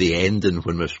the ending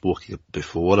when we've spoken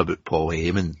before about Paul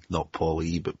Heyman, not Paul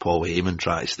E, but Paul Heyman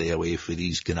trying to stay away from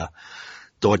these kind of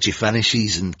dodgy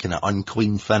finishes and kind of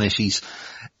unclean finishes.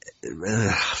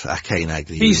 I kind of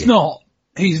agree. He's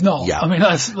not. Yeah. I mean,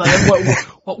 that's like,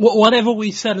 whatever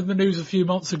we said in the news a few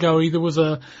months ago either was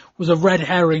a red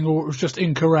herring or it was just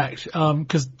incorrect,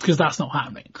 cause that's not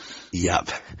happening. Yep.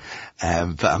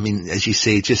 But I mean, as you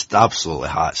say, just absolutely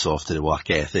hats off to the work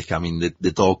ethic. I mean,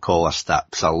 the dog collar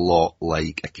stip's a lot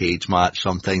like a cage match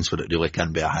sometimes, but it really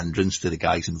can be a hindrance to the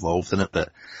guys involved in it.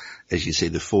 But as you say,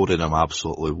 the 4 of them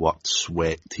absolutely worked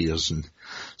sweat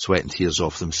and tears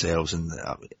off themselves, and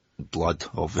blood,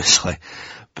 obviously,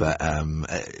 but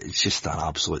it's just an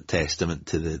absolute testament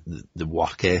to the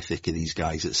work ethic of these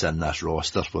guys that's in this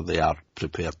roster, where they are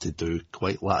prepared to do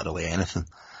quite literally anything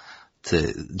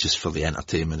just for the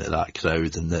entertainment of that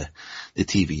crowd and the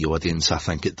TV audience. I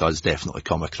think it does definitely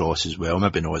come across as well,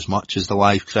 maybe not as much as the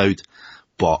live crowd,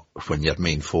 but when your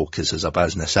main focus as a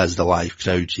business is the live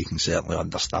crowd, you can certainly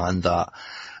understand that.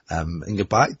 And go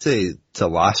back to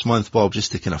last month, Bob,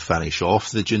 just to kind of finish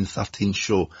off the June 13th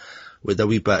show with a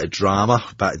wee bit of drama,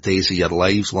 a bit of Days of Your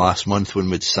Lives last month when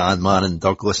with Sandman and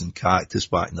Douglas and Cactus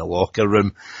back in the locker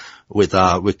room with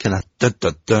kind of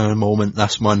da-da-da moment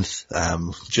this month.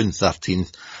 June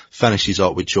 13th finishes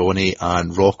up with Johnny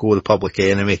and Rocco, the Public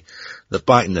Enemy. They're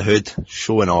back in the hood,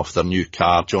 showing off their new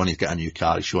car. Johnny's got a new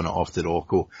car, he's showing it off to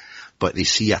Rocco. But they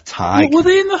see a tag. Were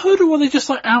they in the hood or were they just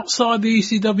like outside the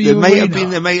ECW arena? They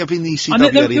might have been the ECW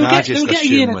arena. They were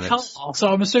getting in a car, so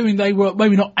I'm assuming they were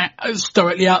maybe not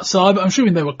directly outside, but I'm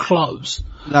assuming they were close.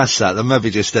 That's that. They're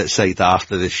maybe just outside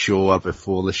after the show or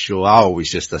before the show. I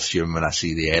always just assume when I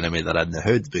see the Enemy they're in the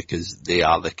hood because they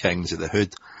are the kings of the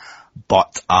hood.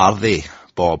 But are they,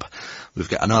 Bob? We've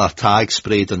got another tag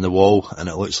sprayed on the wall and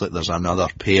it looks like there's another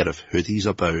pair of hoodies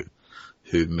about.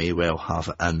 who may well have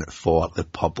it in for the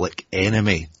Public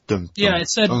Enemy. Yeah, it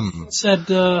said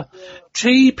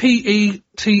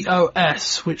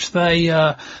TPETOS, which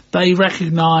they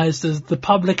recognised as the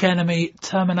Public Enemy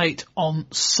terminate on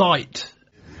sight.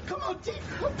 Come on, T.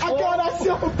 I got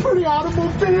ourselves a pretty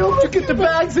automobile. You get the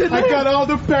bags in there? I got all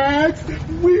the bags.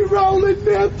 We rolling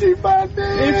empty, my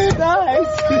man. It's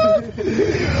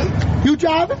nice. You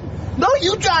driving? No,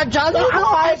 you drive, Johnny. I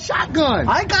buy a shotgun.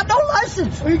 I ain't got no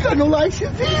license. You ain't got no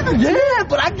license either. Yeah,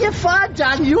 but I get 5,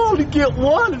 Johnny. You only get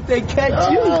 1 if they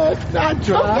catch you. I drive.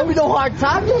 Don't give me no hard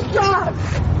time. Just drive.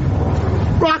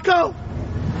 Rocco.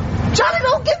 Johnny,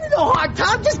 don't give me no hard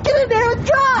time. Just get in there and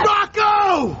drive.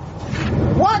 Rocco!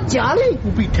 What, Johnny?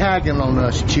 We'll be tagging on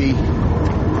us, Chi.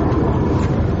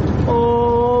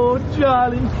 Oh,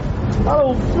 Johnny. I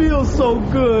don't feel so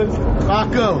good.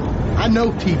 Rocco, I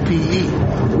know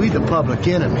TPE. We the Public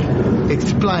Enemy.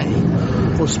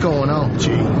 Explain. What's going on,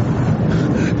 Chi?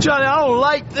 Johnny, I don't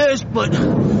like this, but...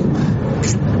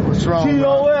 What's wrong?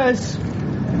 TOS.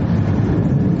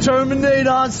 Terminate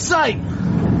on sight.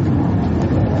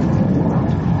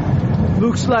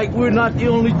 Looks like we're not the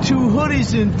only 2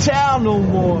 hoodies in town no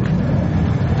more.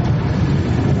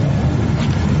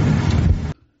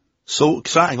 So,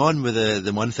 cracking on with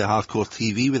the month of Hardcore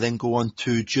TV, we then go on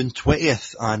to June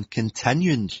 20th and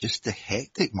continuing just a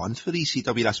hectic month for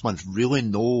ECW this month. Really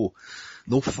no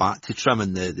fat to trim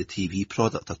in the TV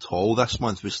product at all this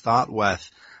month. We start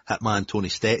with Hitman Tony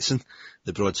Stetson,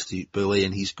 the Broad Street Bully,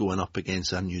 and he's going up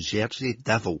against a New Jersey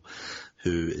Devil,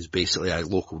 who is basically a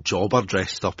local jobber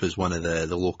dressed up as one of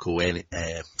the local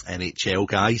NHL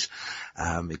guys.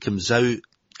 He comes out,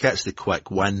 gets the quick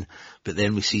win, but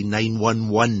then we see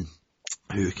 911,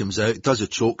 who comes out, does a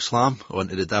choke slam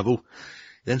onto the Devil,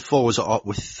 then follows it up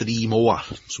with 3 more.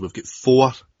 So we've got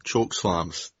 4 choke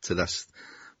slams to this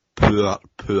poor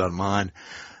man.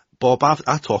 Bob,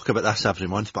 I talk about this every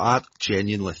month, but I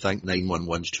genuinely think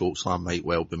 911's choke slam might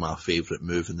well be my favourite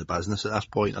move in the business at this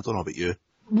point. I don't know about you.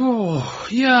 Oh,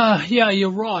 yeah, you're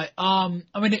right. And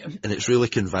it's really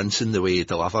convincing the way he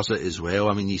delivers it as well.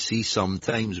 I mean, you see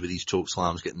sometimes with these choke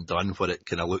slams getting done where it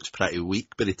kind of looks pretty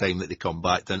weak by the time that they come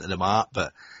back down to the mat,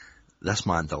 but this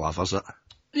man delivers it.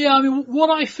 Yeah, I mean, what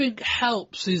I think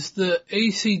helps is that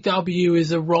ECW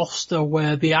is a roster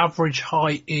where the average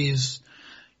height is,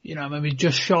 maybe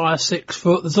just shy of 6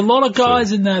 foot. There's a lot of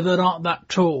guys in there that aren't that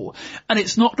tall. And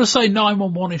it's not to say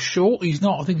 911 is short. He's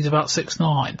not. I think he's about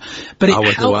 6'9". But it I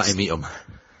wouldn't helps. want to meet him.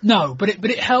 No, but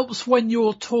it helps when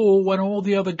you're tall, when all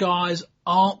the other guys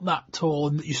aren't that tall,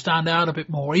 and that you stand out a bit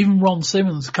more. Even Ron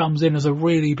Simmons comes in as a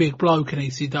really big bloke in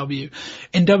ECW.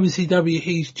 In WCW,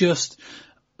 he's just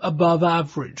above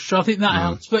average. So I think that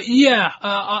helps. But yeah,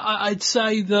 I'd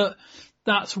say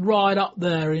that's right up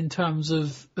there in terms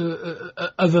of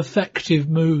effective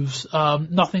moves.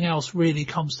 Nothing else really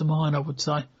comes to mind, I would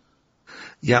say.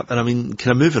 Yeah, and I mean,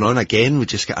 kind of moving on again, we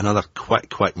just get another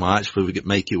quick match where we get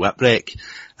Mikey Whipwreck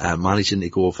managing to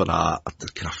go over a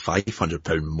kind of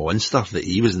 500-pound monster that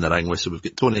he was in the ring with. So we've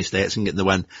got Tony Stetson getting the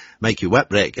win, Mikey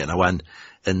Whipwreck getting a win.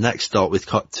 And next up, we've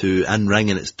cut to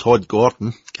in-ring, and it's Todd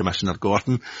Gordon, Commissioner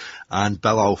Gordon, and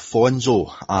Bill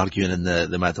Alfonso arguing in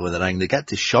the middle of the ring. They get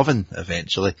to shoving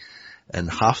eventually,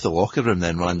 and half the locker room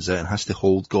then runs out and has to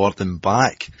hold Gordon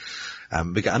back.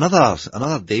 We get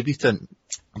another debutant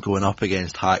going up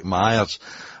against Hack Myers.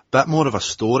 Bit more of a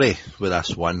story with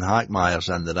this one. Hack Myers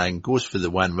in the ring, goes for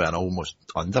the win with an almost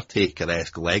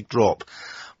Undertaker-esque leg drop,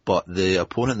 but the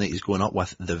opponent that he's going up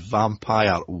with, the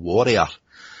Vampire Warrior,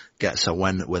 gets a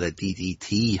win with a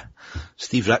DDT.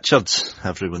 Steve Richards,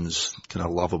 everyone's kind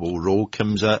of lovable Rogue,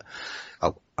 comes out,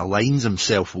 aligns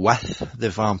himself with the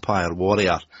Vampire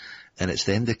Warrior, and it's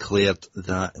then declared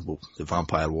that, the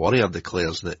Vampire Warrior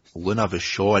declares that Luna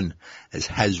Vachon is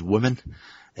his woman,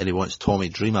 and he wants Tommy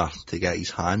Dreamer to get his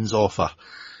hands off her.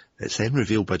 It's then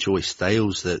revealed by Joey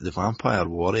Styles that the Vampire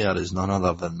Warrior is none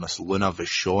other than Miss Luna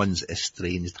Vachon's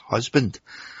estranged husband.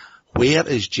 Where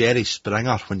is Jerry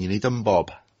Springer when you need him,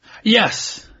 Bob?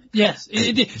 Yes.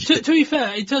 To be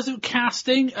fair, in terms of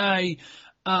casting a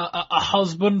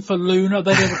husband for Luna,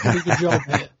 they did a pretty good job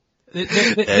here.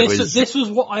 This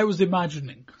was what I was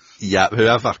imagining. Yeah,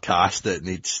 whoever cast it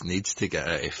needs to get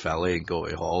out of Philly and go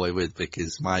to Hollywood,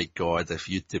 because my God, if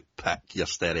you to pick your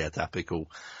stereotypical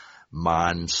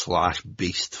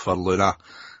man/beast for Luna,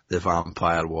 the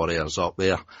Vampire Warrior's up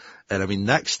there. And I mean,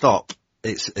 next up,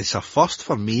 it's a first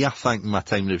for me, I think, in my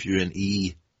time reviewing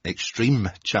Extreme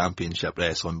Championship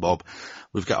Wrestling, Bob.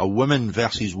 We've got a woman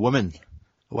versus woman,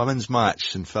 a women's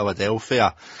match in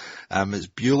Philadelphia. It's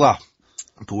Beulah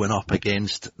going up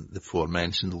against the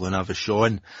aforementioned Luna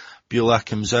Vachon. Beulah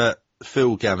comes out,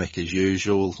 full gimmick as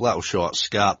usual, little short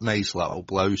skirt, nice little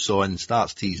blouse on,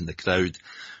 starts teasing the crowd,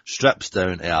 strips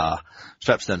down to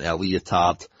a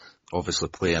leotard, obviously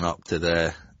playing up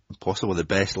to possibly the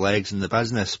best legs in the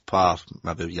business,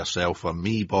 maybe yourself or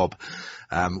me, Bob.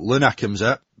 Luna comes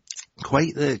out,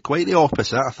 quite the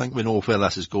opposite. I think we know where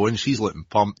this is going. She's looking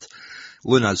pumped.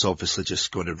 Luna's obviously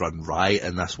just going to run riot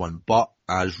in this one, but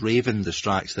as Raven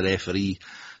distracts the referee,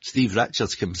 Steve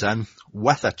Richards comes in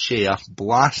with a chair,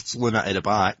 blasts Luna to the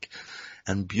back,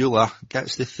 and Beulah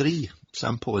gets the 3.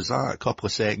 Simple as that, a couple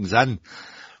of seconds in.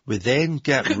 We then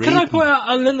get Raven. Can I point out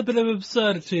a little bit of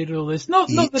absurdity in all this? Not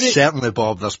that certainly,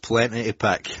 Bob, there's plenty to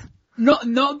pick. Not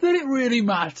that it really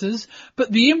matters,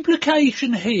 but the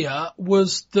implication here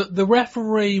was that the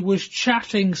referee was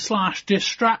chatting /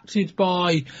 distracted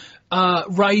by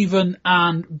Raven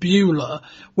and Beulah,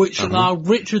 which allowed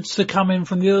Richards to come in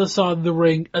from the other side of the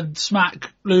ring and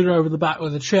smack Luna over the back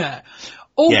with a chair.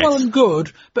 All well and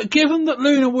good, but given that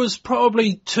Luna was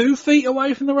probably 2 feet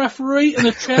away from the referee and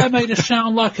the chair made it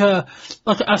sound like a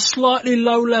slightly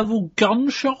low-level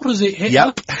gunshot as it hit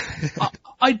her,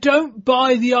 I don't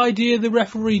buy the idea the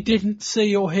referee didn't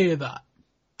see or hear that.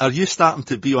 Are you starting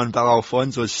to be on Bill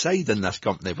Alfonso's side in this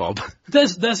company, Bob?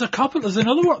 There's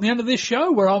another one at the end of this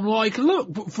show where I'm like,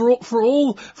 look, for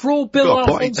all Bill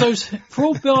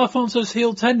Alfonso's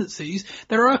heel tendencies,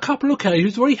 there are a couple of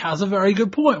occasions where he has a very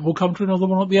good point. We'll come to another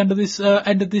one at the end of this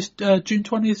June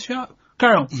 20th show.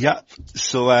 Carry on. Yeah.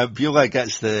 So Beulah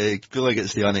gets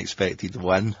the unexpected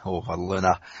win over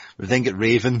Luna. We then get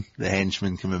Raven, the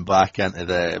henchman, coming back into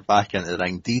the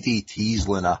ring. DDT's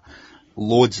Luna,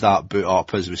 loads that boot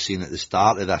up as we've seen at the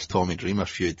start of this Tommy Dreamer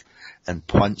feud, and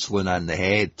punts Luna in the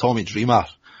head. Tommy Dreamer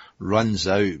runs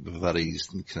out where he's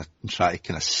trying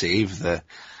to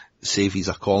save his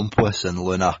accomplice in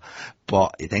Luna,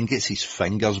 but he then gets his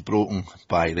fingers broken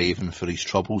by Raven for his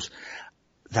troubles.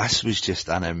 This was just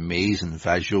an amazing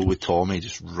visual with Tommy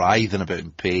just writhing about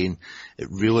in pain. It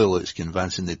really looks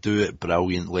convincing. They do it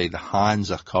brilliantly. The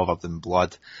hands are covered in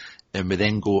blood. And we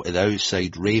then go to the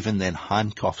outside. Raven then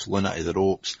handcuffs Luna to the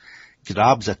ropes,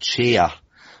 grabs a chair,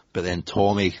 but then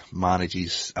Tommy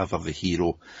manages, ever the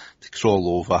hero, to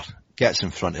crawl over, gets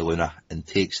in front of Luna, and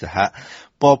takes the hit.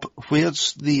 Bob,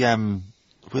 where's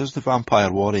the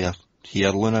Vampire Warrior here?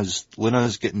 Luna's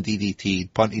getting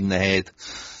DDT'd, punted in the head.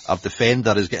 Our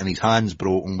defender is getting his hands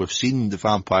broken. We've seen the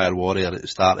Vampire Warrior at the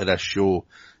start of this show.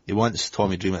 He wants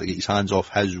Tommy Dreamer to get his hands off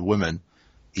his woman.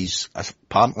 He's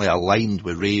apparently aligned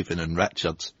with Raven and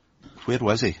Richards. Where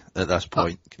was he at this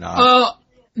point?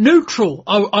 Neutral,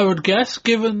 I would guess,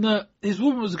 given that his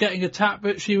woman was getting attacked,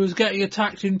 but she was getting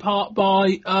attacked in part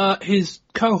by his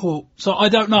cohort. So I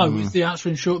don't know, is the answer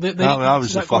in short. That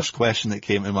was the first question that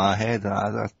came to my head.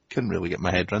 I couldn't really get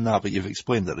my head around that, but you've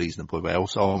explained it reasonably well,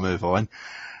 so I'll move on.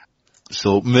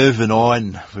 So moving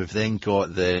on, we've then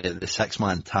got the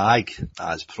 6-man tag,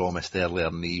 as promised earlier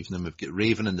in the evening. We've got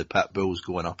Raven and the Pitbulls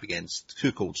going up against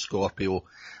Too Cold Scorpio,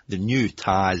 the new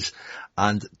Taz,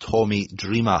 and Tommy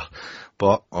Dreamer.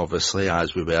 But obviously,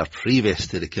 as we were previous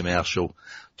to the commercial,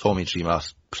 Tommy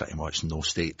Dreamer's pretty much no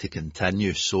state to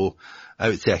continue. So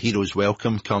out to a hero's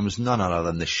welcome comes none other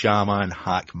than the Shaman,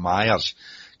 Hack Myers.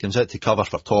 Comes out to cover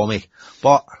for Tommy,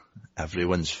 but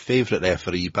everyone's favourite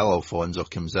referee, Bill Alfonso,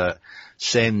 comes out,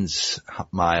 sends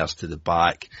Myers to the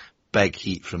back, big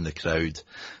heat from the crowd.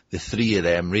 The 3 of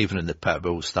them, Raven and the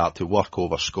Pitbulls, start to work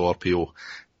over Scorpio.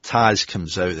 Taz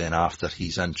comes out then after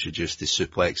he's introduced to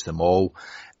suplex them all,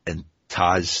 and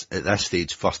Taz, at this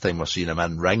stage, first time we're seeing him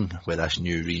in ring with this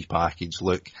new repackaged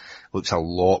look, looks a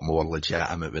lot more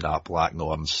legitimate with that Black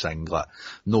Norn singlet.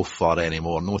 No fur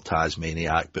anymore, no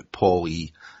Tasmaniac, but Paul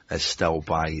E is still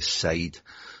by his side.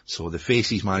 So the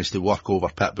faces managed to work over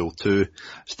Pitbull too.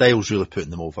 Styles really putting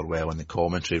them over well in the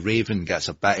commentary. Raven gets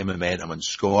a bit of momentum on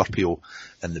Scorpio,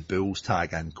 and the Bulls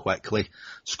tag in quickly.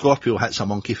 Scorpio hits a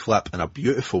monkey flip and a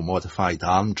beautiful modified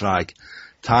arm drag.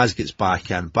 Taz gets back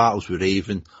in, battles with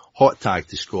Raven, hot tag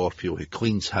to Scorpio, who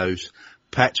cleans house.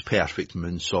 Pitch perfect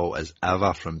moonsault as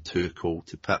ever from Too Cold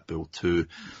to Pitbull 2,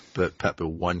 but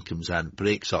Pitbull 1 comes in,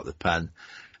 breaks up the pin.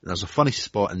 And there's a funny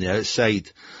spot on the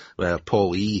outside where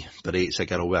Paul E berates a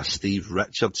girl with a Steve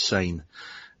Richards sign.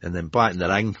 And then back in the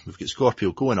ring, we've got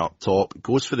Scorpio going up top,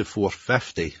 goes for the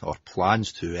 450, or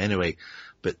plans to anyway,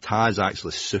 but Taz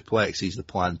actually suplexes the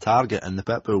planned target, and the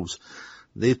Pitbulls,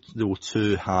 they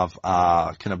two have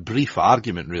a kind of brief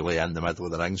argument really in the middle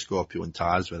of the ring, Scorpio and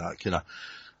Taz, with that kind of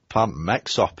apparent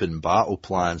mix-up in battle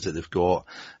plans that they've got.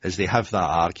 As they have that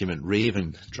argument,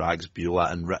 Raven drags Beulah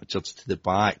and Richards to the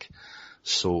back.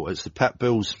 So it's the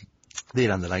Pitbulls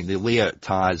They're in the ring, they lay out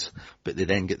Taz, but they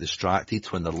then get distracted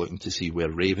when they're looking to see where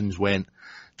Ravens went.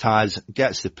 Taz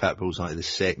gets the Pitbulls onto the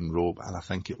second rope, and I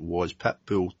think it was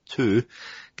Pitbull 2,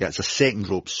 gets a second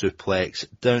rope suplex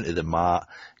down to the mat,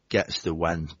 gets the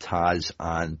win. Taz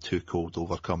and Too Cold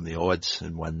overcome the odds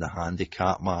and win the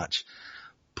handicap match.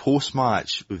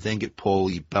 Post-match, we've then got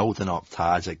Paulie building up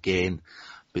Taz again,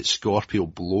 but Scorpio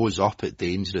blows up it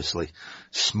dangerously,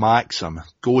 smacks him,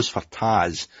 goes for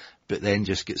Taz, but then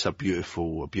just gets a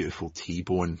beautiful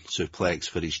T-bone suplex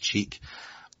for his cheek.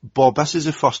 Bob, this is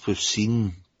the first we've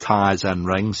seen Taz in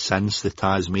ring since the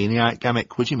Tazmaniac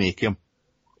gimmick. What do you make him?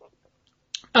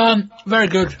 Very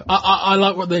good. I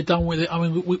like what they've done with it. I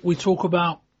mean, we talk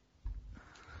about,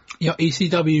 you know,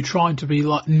 ECW trying to be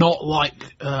like, not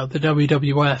like, the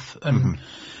WWF and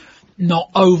not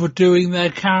overdoing their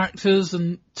characters,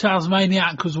 and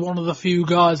Tazmaniac was one of the few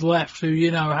guys left who,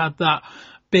 you know, had that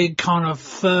big kind of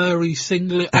furry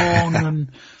singlet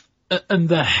on and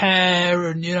the hair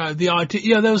and, you know, the idea,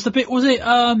 you know, there was the bit, was it,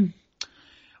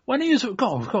 when he was,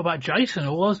 God, I forgot about Jason,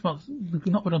 it was not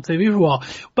been on TV for a while.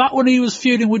 Back when he was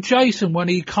feuding with Jason, when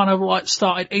he kind of like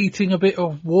started eating a bit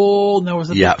of wall, and there was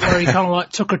a bit where he kind of like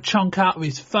took a chunk out of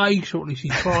his face, or at least he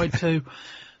tried to.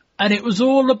 And it was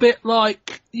all a bit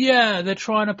like, yeah, they're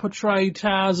trying to portray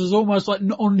Taz as almost like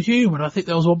unhuman. I think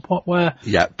there was one point where...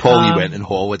 Yeah, Paulie went on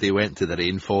holiday, went to the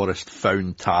rainforest,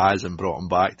 found Taz and brought him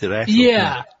back to wrestle.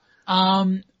 Yeah.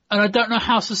 And I don't know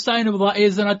how sustainable that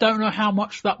is, and I don't know how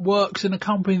much that works in a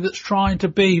company that's trying to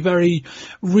be very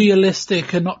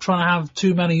realistic and not trying to have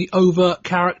too many overt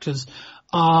characters.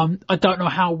 I don't know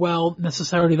how well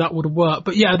necessarily that would have worked.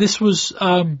 But yeah, this was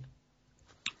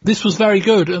very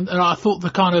good, and I thought the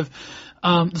kind of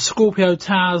the Scorpio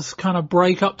Taz kind of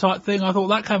breakup type thing, I thought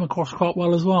that came across quite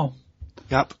well as well.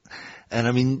 Yep. And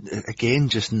I mean, again,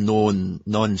 just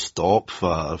non-stop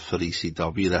for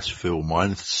ECW this full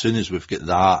month. As soon as we've got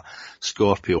that,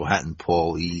 Scorpio hitting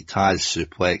Paulie, Taz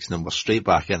suplexing him, we're straight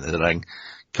back into the ring,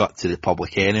 cut to the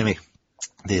Public Enemy.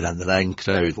 They're in the ring,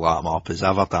 crowd lap them up as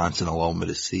ever, dancing along with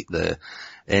the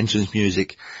entrance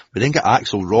music. We then get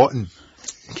Axel Rotten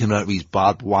coming out with his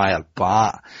barbed wire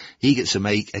bat. He gets a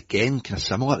mic again, kind of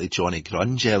similar to Johnny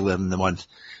Grunge earlier in the month.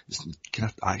 It's kind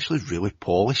of actually really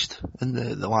polished in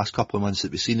the last couple of months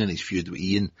that we've seen in his feud with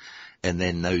Ian, and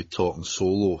then now talking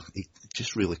solo. He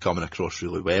just really coming across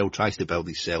really well, tries to build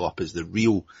himself up as the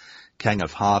real king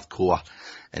of hardcore,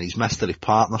 and his mystery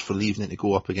partner for the evening to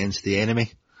go up against the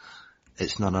Enemy.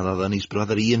 It's none other than his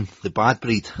brother Ian, the Bad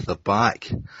Breed. They're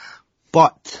back.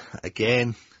 But,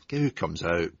 again, who comes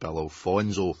out? Bill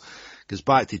Alfonso. Goes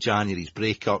back to January's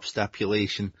breakup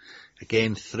stipulation.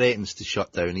 Again, threatens to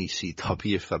shut down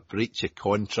ECW for breach of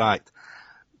contract.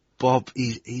 Bob,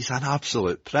 he's an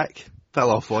absolute prick, Bill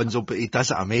Alfonso, but he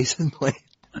does it amazingly.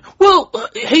 Well,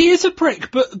 he is a prick,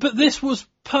 but this was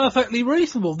perfectly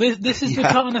reasonable. This is the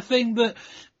kind of thing that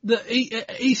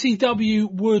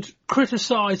ECW would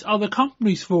criticise other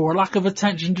companies for, a lack of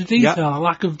attention to detail, a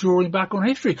lack of drawing back on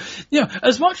history. You know,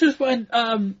 as much as when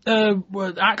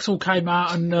Axel came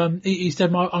out and he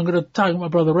said, I'm going to tag my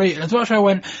brother Ian, as much as I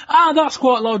went, that's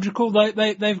quite logical.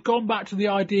 They've gone back to the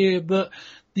idea that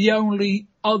the only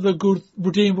other good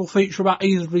redeemable feature about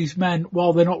either of these men,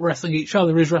 while they're not wrestling each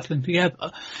other, is wrestling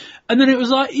together. And then it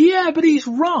was like, yeah, but he's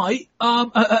right.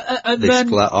 They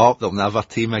split up, they'll never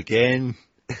team again.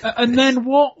 And then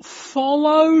what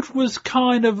followed was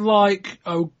kind of like,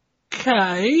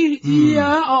 okay,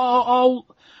 yeah,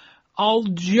 I'll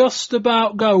just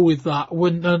about go with that.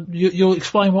 When you'll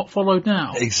explain what followed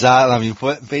now. Exactly. I mean,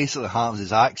 what basically happens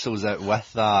is Axel's out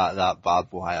with that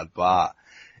barbed wire bat.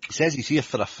 He says he's here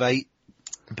for a fight,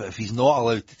 but if he's not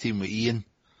allowed to team with Ian,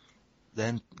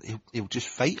 then he'll just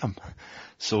fight him.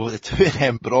 So the two of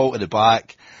them brawl to the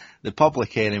back. The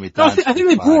Public Enemy dance. I think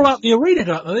they brought out the arena,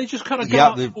 don't they? They just kind of go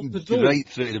out the door. Right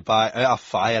through to the back, out a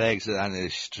fire exit into the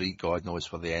street, God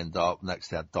knows where they end up, next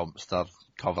to a dumpster,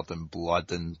 covered in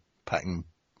blood and picking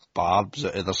barbs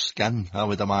out of their skin, I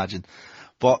would imagine.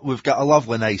 But we've got a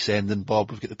lovely nice ending, Bob.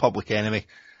 We've got the Public Enemy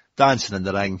dancing in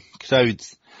the ring. Crowd,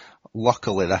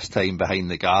 luckily this time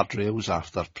behind the guardrails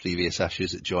after previous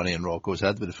issues that Johnny and Rocco's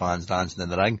had with the fans dancing in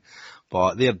the ring.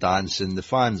 But they're dancing, the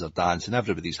fans are dancing,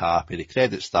 everybody's happy, the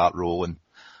credits start rolling.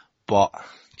 But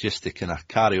just to kind of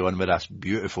carry on with this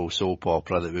beautiful soap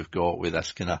opera that we've got with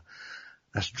this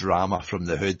this drama from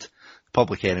the hood,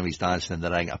 Public Enemy's dancing in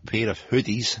the ring. A pair of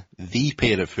hoodies, the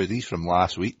pair of hoodies from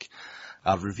last week,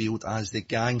 are revealed as the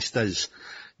Gangsters,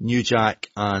 New Jack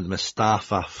and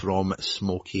Mustafa from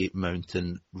Smoky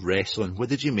Mountain Wrestling. What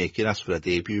did you make of this for a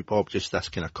debut, Bob? Just this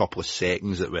kind of couple of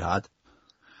seconds that we had.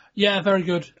 Yeah, very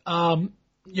good.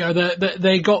 you know,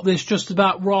 they got this just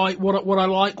about right. What I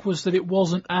like was that it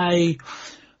wasn't a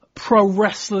pro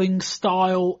wrestling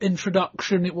style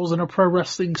introduction. It wasn't a pro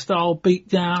wrestling style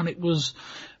beatdown. It was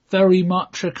very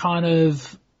much a kind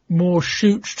of more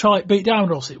shoot type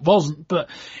beatdown. Also, it wasn't, but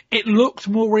it looked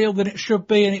more real than it should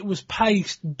be, and it was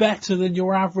paced better than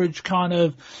your average kind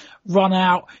of run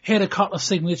out, hit a couple of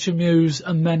signature moves,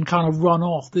 and then kind of run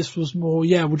off. This was more,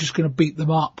 yeah, we're just going to beat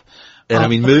them up. And I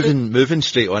mean, moving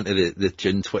straight on to the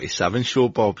June 27 show,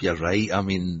 Bob, you're right. I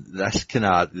mean,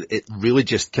 it really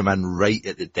just came in right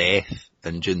at the death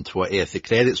in June 20th. The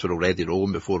credits were already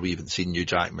rolling before we even seen New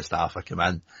Jack and Mustafa come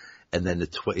in. And then the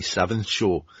 27th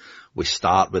show, we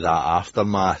start with that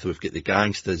aftermath. We've got the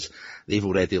gangsters. They've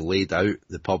already laid out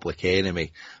the Public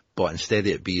Enemy. But instead of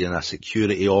it being a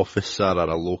security officer or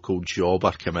a local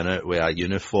jobber coming out with a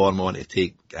uniform on to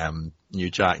take New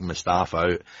Jack and Mustafa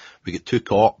out, we get two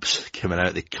cops coming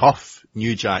out. They cuff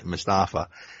New Jack and Mustafa,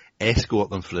 escort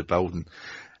them for the building.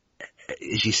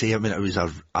 As you say, I mean,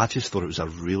 I just thought it was a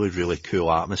really, really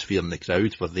cool atmosphere in the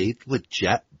crowd where they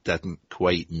legit didn't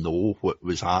quite know what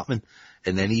was happening.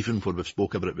 And then even when we've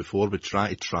spoken about it before, we try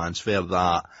to transfer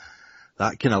that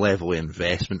kind of level of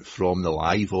investment from the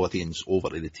live audience over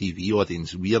to the TV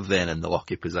audience. We're then in the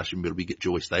lucky position where we get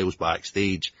Joey Styles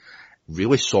backstage,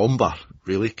 really somber,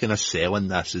 really kind of selling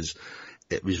this as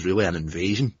it was really an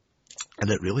invasion. And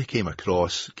it really came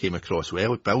across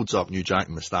well. It builds up New Jack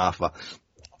and Mustafa,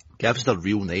 gives their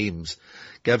real names,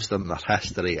 gives them their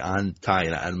history, and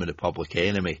tying it in with the Public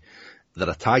Enemy. They're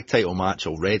a tag title match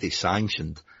already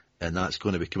sanctioned, and that's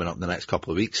going to be coming up in the next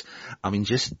couple of weeks. I mean,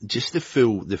 just the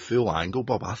full angle,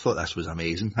 Bob. I thought this was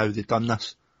amazing how they'd done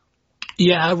this.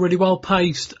 Yeah, really well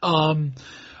paced.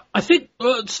 I think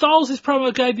Styles'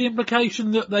 promo gave the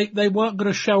implication that they weren't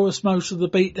going to show us most of the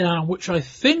beatdown, which I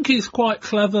think is quite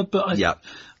clever, but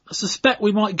I suspect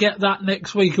we might get that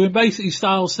next week. I mean, basically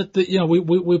Styles said that, you know,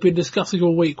 we've been discussing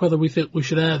all week whether we think we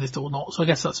should air this or not, so I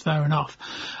guess that's fair enough.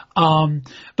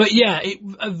 But yeah,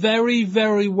 a very,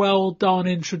 very well done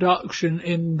introduction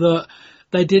in that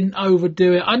they didn't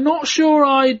overdo it. I'm not sure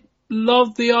I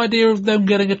love the idea of them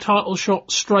getting a title shot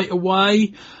straight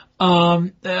away.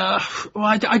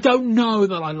 I don't know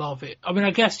that I love it. I mean,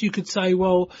 I guess you could say,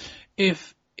 well,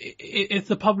 if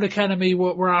the Public Enemy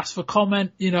were asked for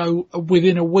comment, you know,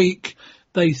 within a week,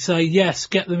 they say, yes,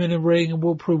 get them in a ring and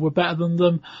we'll prove we're better than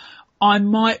them. I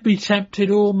might be tempted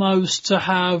almost to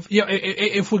have, you know,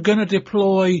 if we're going to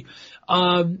deploy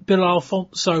Bill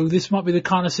Alfonso, this might be the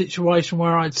kind of situation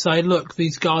where I'd say, look,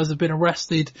 these guys have been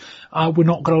arrested, we're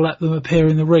not going to let them appear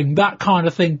in the ring. That kind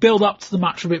of thing. Build up to the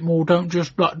match a bit more, don't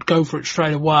just go for it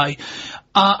straight away.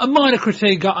 A minor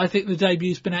critique, I think the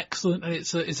debut's been excellent, and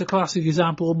it's a classic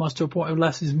example almost to a point of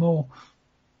less is more.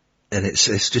 And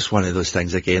it's just one of those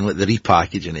things again, like the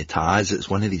repackaging of Taz, it's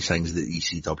one of these things that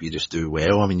ECW just do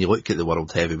well. I mean, you look at the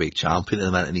World Heavyweight Champion at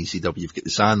the minute in ECW, you've got the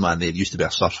Sandman there, used to be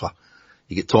a surfer.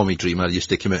 You get Tommy Dreamer, used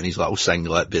to come out in his little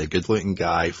singlet, be a good looking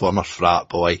guy, former frat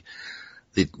boy.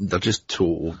 They're just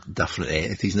total different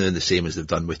entities now, the same as they've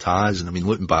done with Taz. And I mean,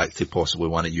 looking back to possibly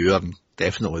one of your, and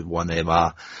definitely one of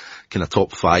my kind of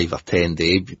top 5 or 10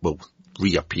 day, well,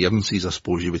 reappearances, I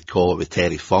suppose you would call it, with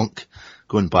Terry Funk.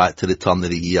 Going back to the turn of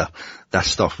the year,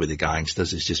 this stuff with the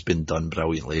gangsters has just been done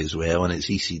brilliantly as well, and it's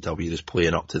ECW just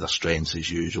playing up to their strengths as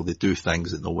usual. They do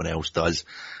things that no one else does,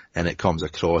 and it comes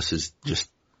across as just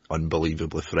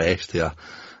unbelievably fresh to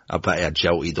a bit of a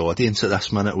jilted audience at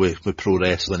this minute with pro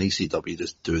wrestling. ECW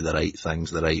just do the right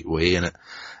things the right way, and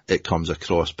it comes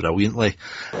across brilliantly.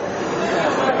 Oh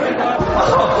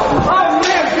man,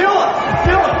 Bill,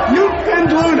 you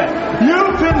pinned Luna,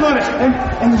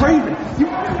 and Raven, you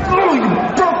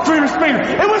broke Freedom Spear.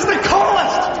 It was the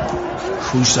coolest.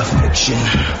 Crucifixion,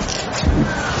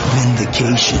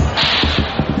 vindication,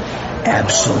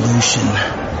 absolution,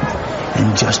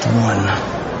 and just one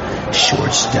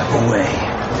short step away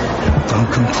from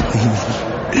complete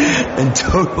and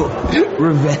total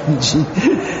revenge.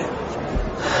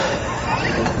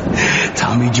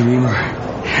 Tommy Dreamer,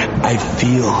 I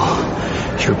feel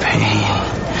your pain.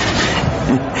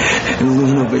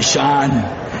 Luna Vachon,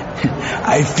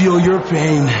 I feel your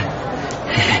pain.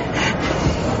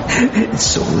 It's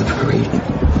so liberating.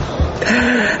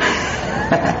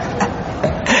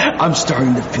 I'm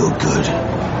starting to feel good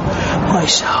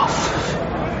myself.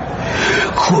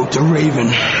 Quote the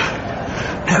Raven,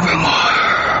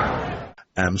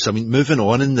 nevermore. So I mean, moving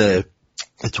on in the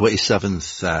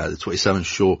 27th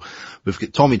show, we've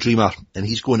got Tommy Dreamer, and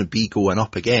he's going to be going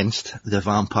up against the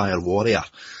Vampire Warrior.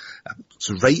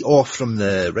 So right off for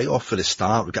the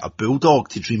start, we got a bulldog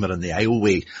to Dreamer in the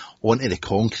aisleway onto the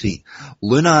concrete.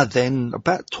 Luna then, a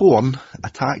bit torn,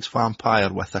 attacks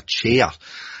Vampire with a chair.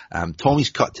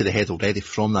 Tommy's cut to the head already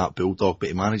from that bulldog, but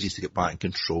he manages to get back in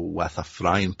control with a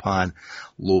frying pan,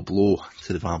 low blow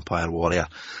to the Vampire Warrior.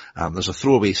 There's a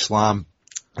throwaway slam,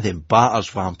 then batters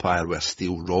Vampire with a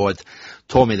steel rod.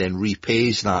 Tommy then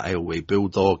repays that aisleway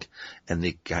bulldog, and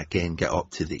they again get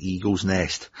up to the Eagle's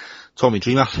Nest. Tommy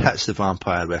Dreamer hits the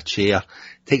Vampire with a chair,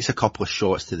 takes a couple of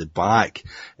shots to the back,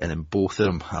 and then both of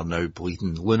them are now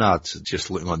bleeding. Lunard's just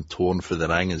looking untorn for the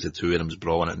ring as the two of them's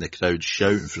brawling it, and the crowd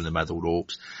shouting from the middle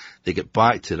ropes. They get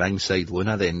back to ringside.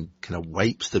 Luna then kind of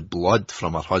wipes the blood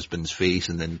from her husband's face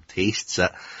and then tastes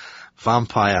it.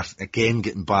 Vampire again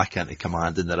getting back into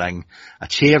command in the ring. A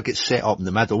chair gets set up in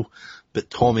the middle, but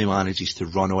Tommy manages to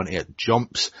run onto it,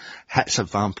 jumps, hits a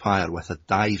Vampire with a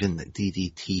diving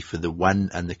DDT for the win,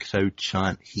 and the crowd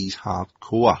chant, "He's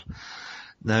hardcore."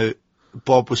 Now,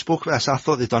 Bob, we spoke about this. I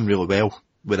thought they'd done really well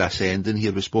with this ending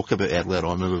here. We spoke about it earlier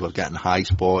on when we were getting high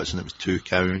spots and it was 2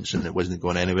 counts and it wasn't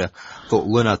going anywhere. I thought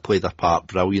Luna had played her part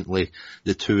brilliantly.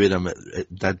 The two of them,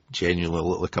 it did genuinely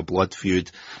look like a blood feud,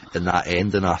 and that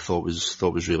ending I thought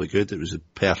was really good. It was a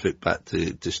perfect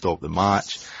bit to stop the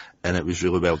match, and it was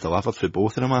really well delivered for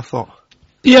both of them, I thought.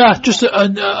 Yeah, just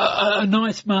a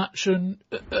nice match, and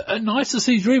nice to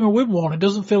see Dreamer win one. It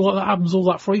doesn't feel like that happens all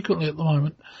that frequently at the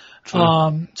moment.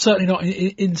 Certainly not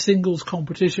in singles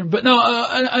competition, but no,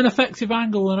 an effective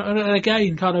angle, and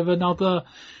again, kind of another,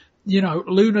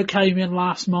 Luna came in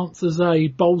last month as a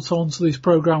bolt on to this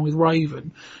program with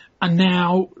Raven, and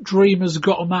now Dreamer's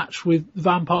got a match with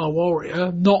Vampire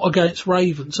Warrior, not against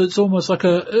Raven, so it's almost like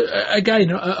a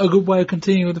good way of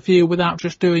continuing the feud without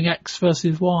just doing X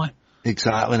versus Y.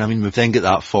 Exactly, and I mean, we've then got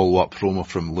that follow-up promo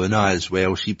from Luna as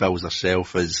well. She bills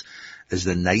herself as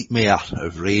the nightmare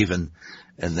of Raven,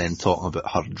 and then talking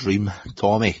about her dream,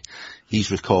 Tommy. He's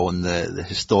recalling the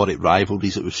historic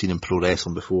rivalries that we've seen in pro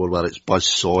wrestling before, where it's Buzz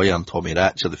Sawyer and Tommy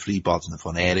Rich, or the Freebirds and the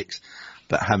Von Erichs,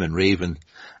 but him and Raven,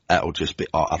 it'll just be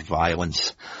utter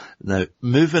violence. Now,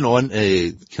 moving on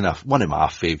to kind of one of my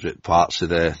favourite parts of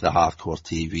the hardcore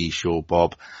TV show,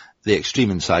 Bob, the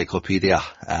Extreme Encyclopedia.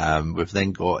 We've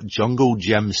then got Jungle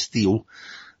Jim Steele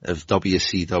of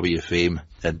WCW fame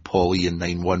and Paulie and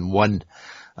 911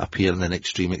 appearing in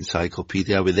Extreme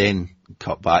Encyclopedia. We then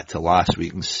cut back to last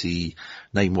week and see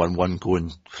 911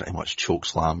 going pretty much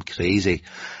chokeslam crazy.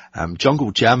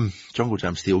 Jungle Jim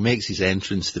Steele makes his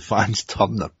entrance. The fans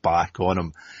turn their back on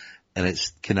him, and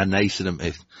it's kind of nice of him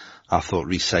to, I thought,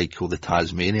 recycle the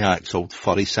Tasmaniac's old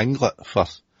furry singlet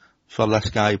for this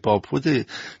guy, Bob. Do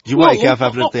you want to give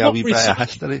everybody a wee bit of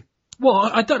history?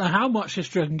 Well, I don't know how much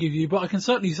history I can give you, but I can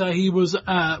certainly say he was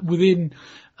within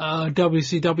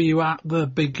WCW at the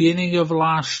beginning of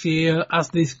last year as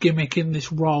this gimmick in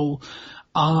this role.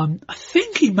 I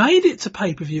think he made it to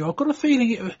pay-per-view. I've got a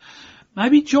feeling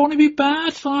maybe Johnny B.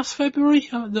 Bad last February.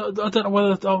 I don't know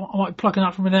whether I might be plucking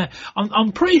that from in there.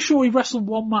 I'm pretty sure he wrestled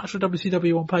one match for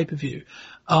WCW on pay-per-view.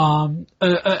 And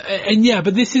yeah,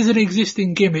 but this is an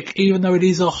existing gimmick, even though it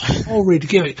is a horrid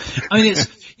gimmick. I mean, it's,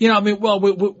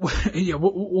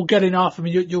 we'll get enough. I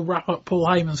mean, you'll wrap up Paul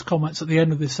Heyman's comments at the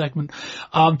end of this segment.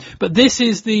 But this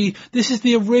is the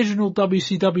original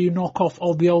WCW knockoff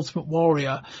of the Ultimate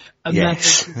Warrior. And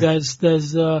yes. Then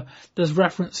there's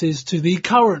references to the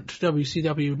current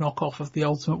WCW knockoff of the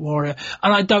Ultimate Warrior.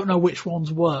 And I don't know which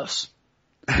one's worse.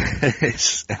 I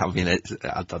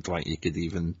don't think you could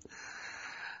even,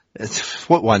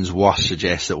 what one's worse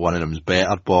suggests that one of them's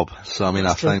better, Bob. So I mean,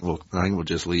 I think we'll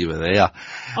just leave it there.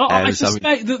 I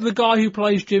suspect that the guy who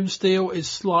plays Jim Steele is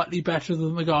slightly better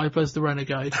than the guy who plays the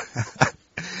Renegade.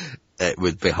 It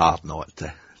would be hard not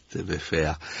to be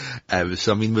fair.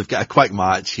 So I mean, we've got a quick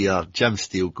match here. Jim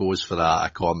Steele goes for a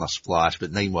corner splash,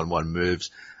 but 911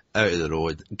 moves out of the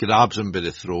road, grabs him by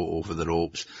the throat over the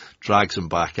ropes, drags him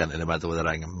back into the middle of the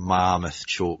ring, a mammoth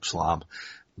choke slam,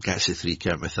 gets the 3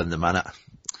 count within the minute.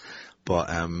 But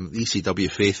ECW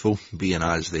faithful, being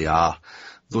as they are,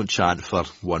 don't chant for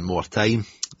one more time.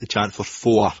 They chant for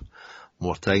 4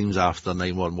 more times after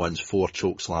 911's 4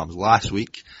 choke slams last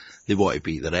week. They want to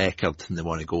beat the record and they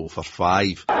want to go for 5.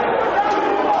 We'd like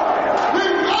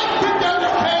to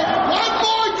dedicate one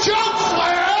more choke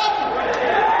slam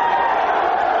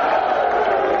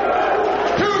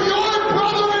to your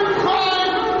brother in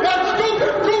crime, that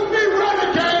stupid, goofy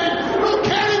renegade who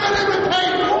can't even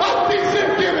imitate a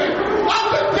decent gimmick.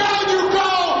 Up and down you go!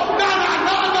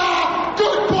 Na-na-na-na!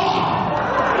 Goodbye!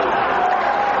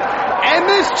 And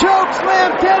this choke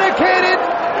slam dedicated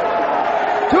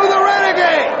to the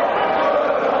Renegade.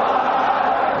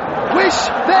 Wish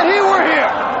that he were here.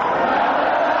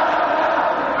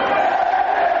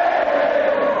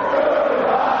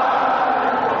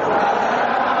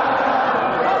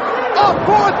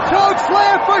 Fourth choke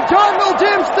slam for Jungle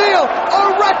Jim Steele.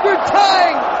 A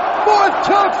record-tying fourth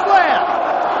choke slam.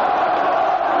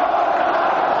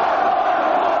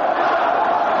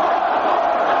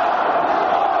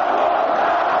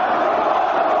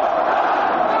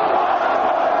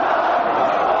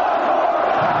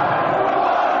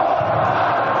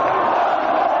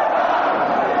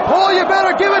 Paul, you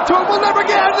better give it to him. We'll never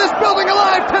get out of this building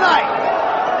alive tonight.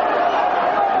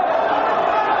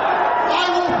 I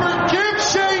will forgive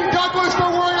Shane Douglas for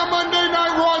wearing a Monday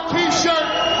Night Raw t-shirt.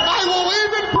 I will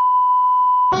even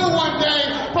one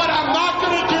day, but I'm not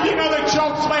going to give you another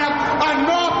choke slam.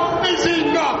 Enough is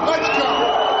enough. Let's go.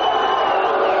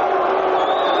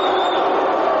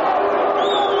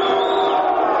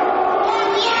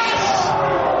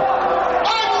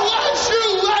 Unless you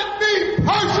let me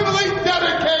personally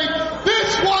dedicate this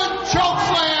one choke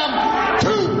slam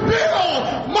to Bill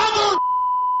Mother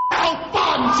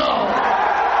Alfonso.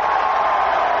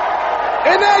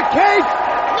 In that case,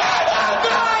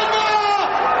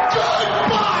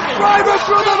 goodbye. Driver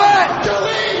through the mat.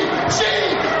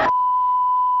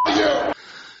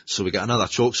 So we got another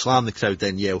choke slam. The crowd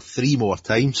then yell 3 more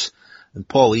times. And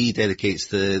Paul E dedicates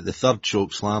the third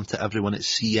choke slam to everyone at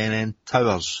CNN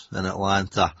Towers in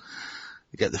Atlanta.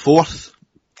 We get the fourth,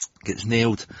 gets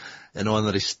nailed in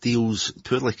honour of Steele's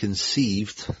poorly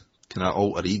conceived kind of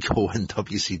alter ego in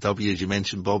WCW, as you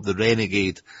mentioned, Bob, the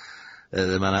Renegade at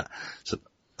the minute. So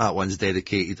that one's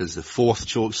dedicated as the fourth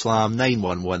choke slam.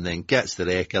 911 then gets the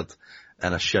record,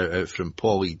 and a shout out from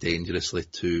Paul E Dangerously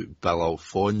to Bill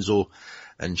Alfonso.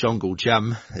 And Jungle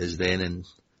Jim is then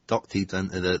inducted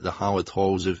into the hallowed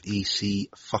halls of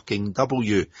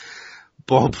ECW.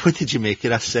 Bob, what did you make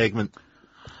of this segment?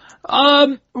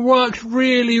 Worked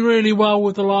really, really well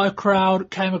with the live crowd.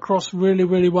 Came across really,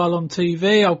 really well on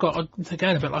TV. I've got,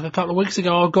 again, a bit like a couple of weeks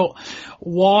ago, I've got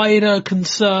wider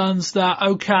concerns that,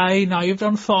 okay, now you've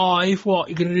done 5, what,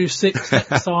 you're going to do 6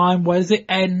 next time? Where does it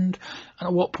end? And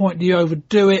at what point do you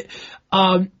overdo it?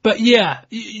 But yeah,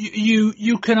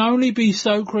 you can only be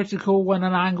so critical when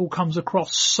an angle comes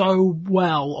across so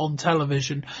well on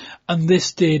television, and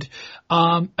this did.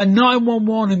 And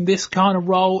 911 in this kind of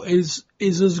role is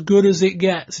as good as it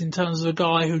gets in terms of a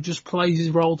guy who just plays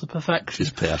his role to perfection. It's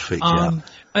perfect, yeah.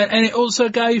 And it also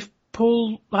gave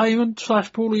Paul Heyman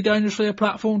 / Paul E Dangerously a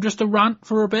platform just to rant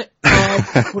for a bit,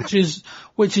 which is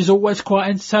always quite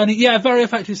entertaining. Yeah, very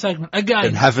effective segment. Again,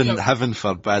 and heaven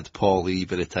forbid Paul E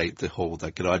be the type to hold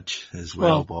a grudge as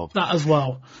well, Bob. That as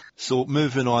well. So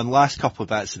moving on, last couple of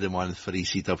bits of the month for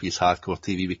ECW's Hardcore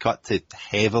TV, we cut to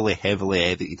heavily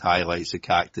edited highlights of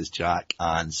Cactus Jack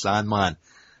and Sandman.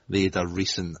 They had a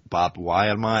recent barbed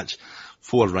wire match.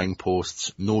 4 ring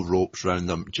posts, no ropes round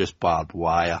them, just barbed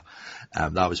wire.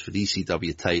 That was for the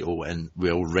ECW title, and we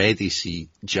already see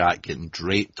Jack getting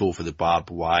draped over the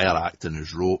barbed wire, acting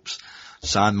as ropes.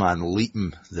 Sandman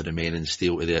leaping the remaining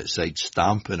steel to the outside,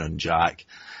 stamping on Jack.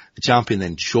 The champion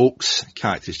then chokes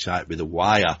Cactus Jack with a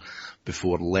wire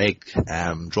before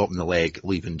dropping the leg,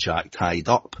 leaving Jack tied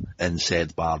up in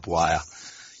said barbed wire.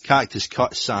 Cactus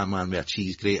cuts Sandman with a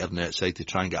cheese grater on the outside to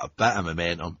try and get a bit of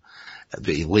momentum.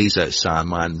 But he lays out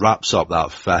Sandman, wraps up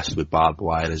that fist with barbed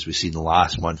wire as we've seen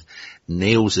last month,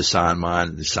 nails the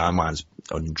Sandman. The Sandman's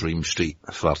on Dream Street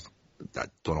for, I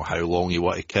don't know how long you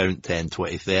want to count, 10,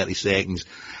 20, 30 seconds.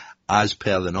 As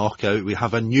per the knockout, we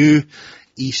have a new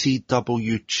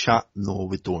ECW chat. No,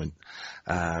 we don't.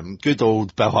 Good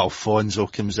old Bill Alfonso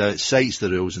comes out, cites the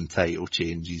rules and title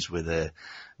changes with a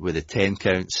 10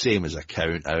 count, same as a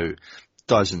count out,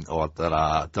 doesn't order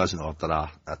a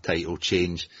title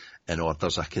change, and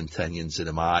orders a continuance of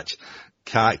the match.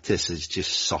 Cactus is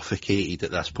just suffocated at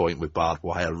this point with barbed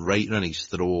wire right in his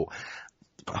throat.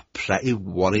 A pretty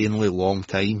worryingly long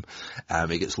time.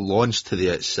 He gets launched to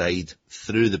the outside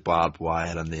through the barbed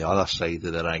wire on the other side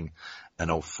of the ring,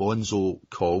 and Alfonso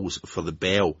calls for the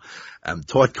bell.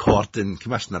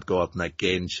 Commissioner Gordon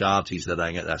again charges the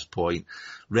ring at this point.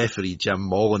 Referee Jim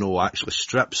Molyneux actually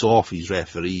strips off his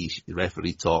referee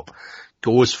top,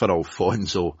 goes for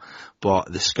Alfonso,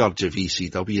 but the scourge of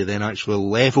ECW then actually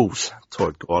levels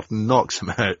Todd Gordon, knocks him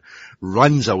out,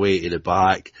 runs away to the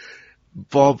back.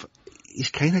 Bob, he's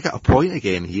kind of got a point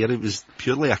again here. It was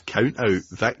purely a count-out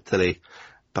victory.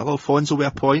 Bill Alfonso with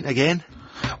a point again?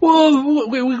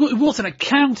 Well, it wasn't a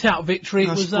count-out victory. It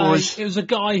was a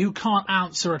guy who can't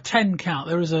answer a 10 count.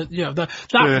 There is that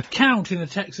would count in a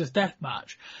Texas death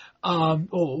match. A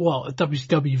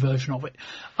WCW version of it.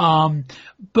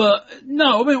 But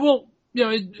no, you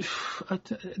know,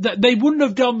 they wouldn't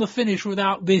have done the finish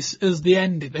without this as the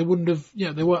ending. They wouldn't have, you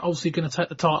know, they weren't obviously going to take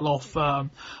the title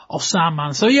off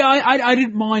Sandman. So yeah, I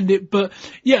didn't mind it, but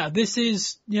yeah, this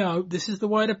is the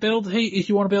way to build heat. If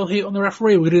you want to build heat on the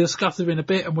referee, we're going to discuss it in a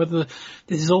bit and whether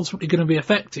this is ultimately going to be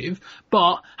effective.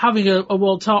 But having a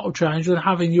world title change and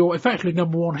having your effectively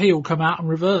number one heel come out and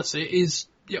reverse it is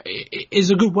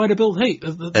a good way to build heat.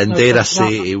 And dare I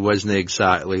say, he wasn't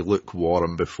exactly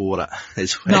lukewarm before it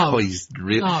as well. No, he's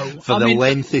really, for the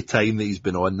length of time that he's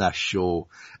been on this show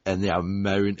and the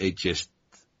amount of just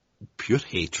pure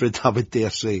hatred, I would dare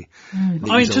say. I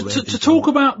mean, to talk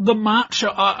about the match,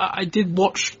 I did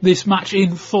watch this match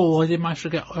in full. I did manage to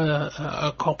get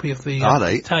a copy of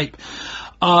the tape.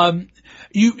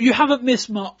 You haven't missed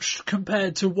much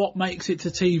compared to what makes it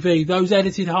to TV. Those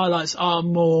edited highlights are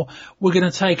more, we're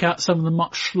going to take out some of the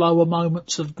much slower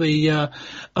moments of the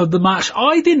match.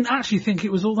 I didn't actually think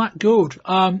it was all that good.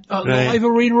 Live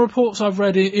arena reports I've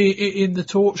read in the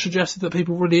Torch suggested that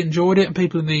people really enjoyed it and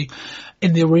people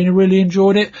in the arena really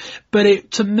enjoyed it.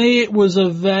 But to me, it was a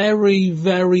very,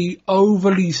 very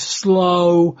overly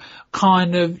slow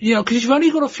kind of, you know, because you've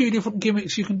only got a few different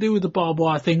gimmicks you can do with the barbed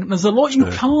wire thing, and there's a lot you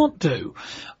can't do.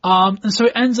 And so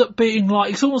it ends up being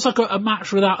like, it's almost like a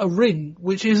match without a ring,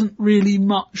 which isn't really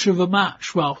much of a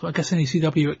match. Well, I guess in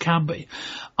ECW it can be.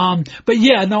 But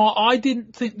yeah, no, I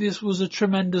didn't think this was a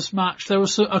tremendous match. There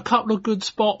was a couple of good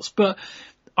spots, but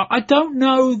I don't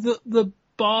know that the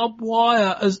barbed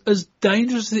wire, as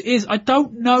dangerous as it is, I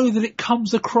don't know that it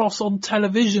comes across on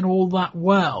television all that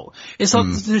well. It's like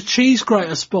the cheese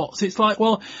grater spots. It's like,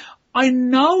 well, I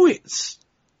know it's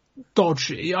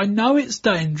dodgy, I know it's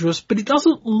dangerous, but it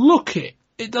doesn't look it.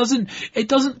 It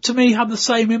doesn't to me have the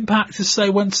same impact as say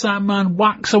when Sandman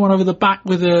whacks someone over the back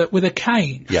with a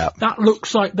cane. Yeah. That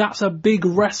looks like that's a big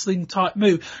wrestling type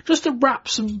move. Just to wrap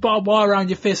some barbed wire around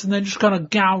your fist and then just kind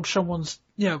of gouge someone's,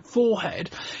 you know,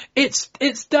 forehead. It's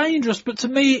dangerous, but to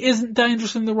me it isn't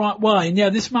dangerous in the right way. And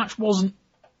yeah, this match wasn't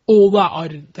all that, I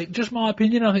didn't think. Just my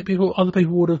opinion. I think other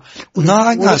people would have. No,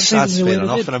 I think that's fair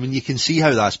enough. And I mean, you can see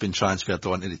how that's been transferred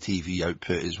onto the TV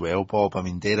output as well, Bob. I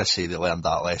mean, dare I say they learned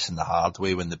that lesson the hard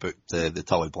way when they booked the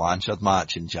Tully Blanchard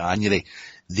match in January.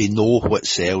 They know what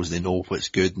sells, they know what's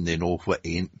good, and they know what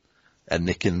ain't. And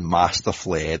they can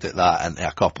masterfully edit that into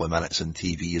a couple of minutes on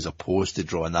TV as opposed to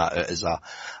drawing that out as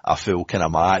a full kind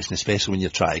of match. And especially when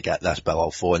you're trying to get this Bill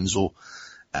Alfonso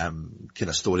kind of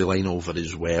storyline over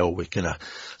as well. We're kind of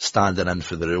standing in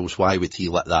for the rules. Why would he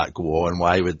let that go on?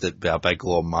 Why would it be a big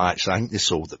long match? I think they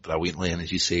sold it brilliantly, and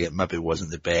as you say, it maybe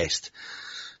wasn't the best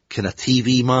kind of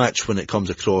TV match when it comes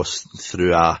across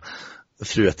through a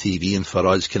TV, and for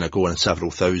us kind of going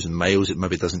several thousand miles, it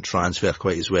maybe doesn't transfer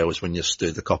quite as well as when you're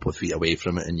stood a couple of feet away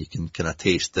from it and you can kind of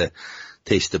taste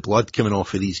the blood coming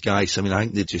off of these guys. I mean, I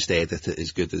think they just edit it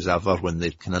as good as ever when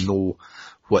they kind of know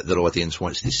what their audience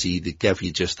wants to see. They give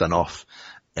you just enough,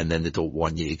 and then they don't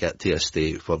want you to get to a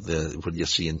state where you're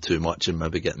seeing too much and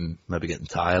maybe getting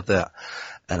tired of it.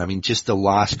 And I mean, just the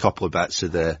last couple of bits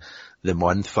of the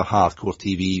month for Hardcore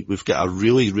TV, we've got a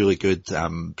really, really good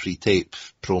pre-tape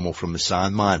promo from the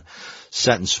Sandman,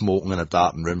 sitting smoking in a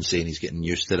darkened room saying he's getting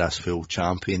used to this full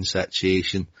champion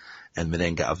situation. And we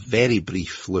then get a very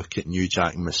brief look at New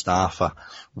Jack and Mustafa.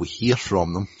 We hear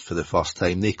from them for the first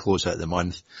time. They close out the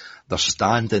month. They're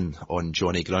standing on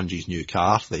Johnny Grunge's new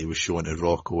car that he was showing to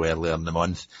Rocco earlier in the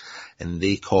month. And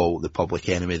they call the Public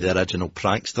Enemy the original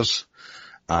pranksters.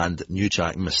 And New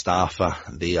Jack and Mustafa,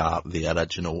 they are the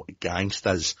original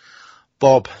gangsters.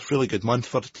 Bob, really good month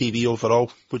for TV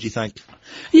overall. What do you think?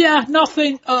 Yeah,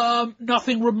 nothing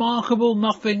remarkable,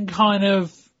 nothing kind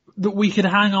of that we could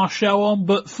hang our show on,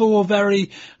 but 4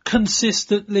 very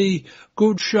consistently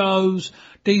good shows,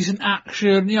 decent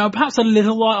action, you know, perhaps a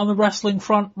little light on the wrestling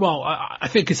front. Well, I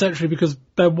think essentially because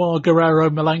Benoit, Guerrero,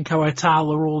 Malenko, et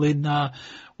al. Are all in,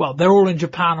 they're all in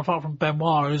Japan apart from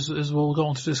Benoit, as we'll go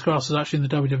on to discuss, is actually in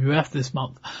the WWF this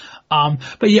month.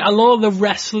 But yeah, a lot of the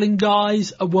wrestling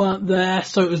guys weren't there,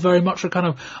 so it was very much a kind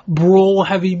of brawl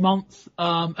heavy month.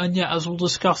 And yeah, as we'll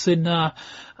discuss in a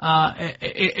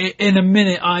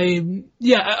minute,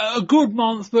 a good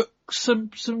month, but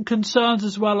some concerns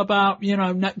as well about, you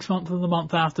know, next month and the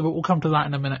month after, but we'll come to that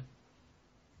in a minute.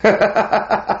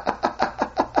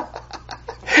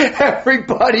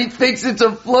 Everybody thinks it's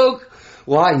a fluke.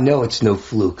 Well, I know it's no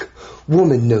fluke.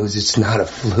 Woman knows it's not a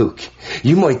fluke.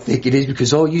 You might think it is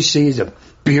because all you see is a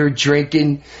beer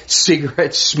drinking,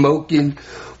 cigarette smoking,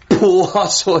 pool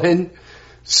hustling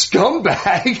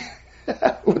scumbag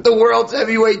with the world's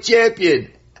heavyweight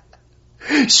champion,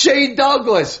 Shane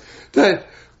Douglas, that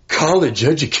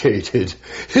college-educated,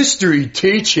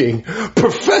 history-teaching,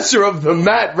 professor of the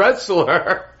mat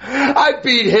wrestler. I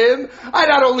beat him. I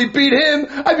not only beat him,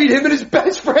 I beat him and his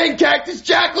best friend, Cactus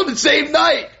Jack, on the same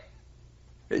night.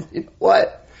 And you know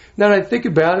what? Now that I think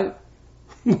about it,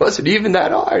 it wasn't even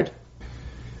that hard.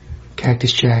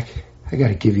 Cactus Jack, I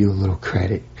gotta give you a little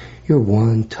credit. You're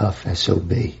one tough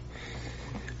SOB.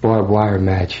 Barbed wire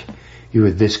match, you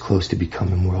were this close to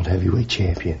becoming world heavyweight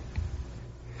champion.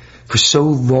 For so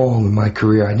long in my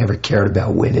career, I never cared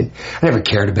about winning. I never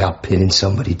cared about pinning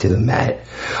somebody to the mat.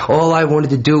 All I wanted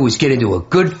to do was get into a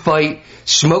good fight,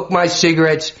 smoke my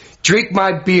cigarettes, drink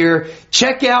my beer,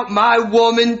 check out my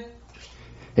woman,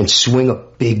 and swing a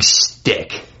big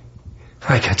stick.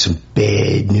 I got some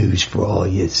bad news for all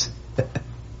yous.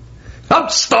 I'm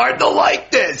starting to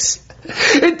like this.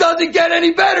 It doesn't get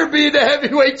any better being the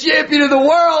heavyweight champion of the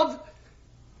world.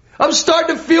 I'm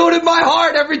starting to feel it in my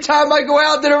heart every time I go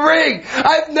out to the ring.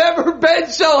 I've never been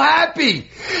so happy.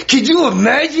 Can you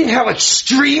imagine how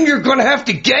extreme you're going to have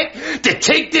to get to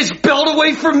take this belt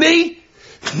away from me?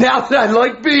 Now that I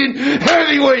like being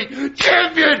heavyweight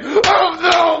champion of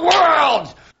the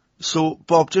world. So,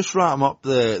 Bob, just wrapping up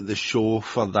the show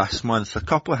for this month, a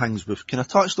couple of things we've kind of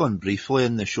touched on briefly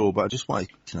in the show, but I just want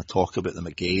to kind of talk about them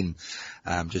again,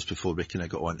 just before we kind of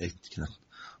get on to kind of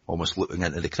almost looking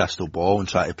into the crystal ball and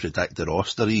try to predict the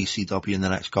roster of ECW in the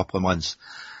next couple of months.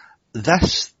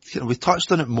 This, we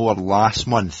touched on it more last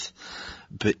month,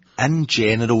 but in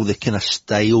general, the kind of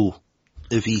style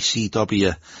of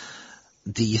ECW,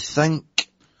 do you think,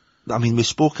 I mean, we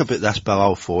spoke about this Bill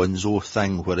Alfonso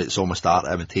thing where it's almost art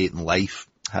imitating life,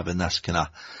 having this kind of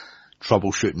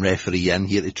troubleshooting referee in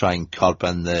here to try and curb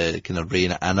in the kind of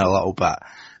rein it in a little bit.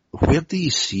 Where do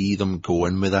you see them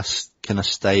going with this kind of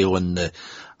style in the,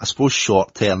 I suppose,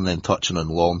 short term, then touching on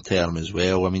long term as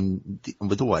well? I mean,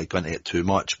 we don't want to go into it too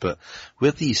much, but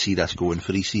where do you see this going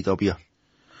for ECW?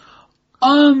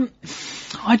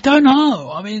 I don't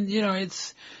know. I mean, you know,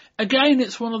 it's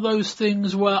one of those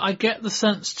things where I get the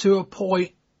sense to a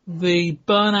point the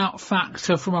burnout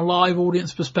factor from a live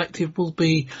audience perspective will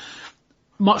be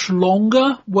much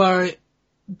longer, where it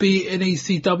be in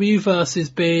ECW versus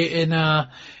be in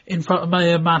front of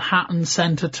a Manhattan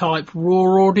Center type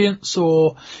Raw audience,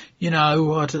 or, you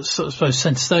know, I suppose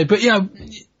Center Stage. But, you know,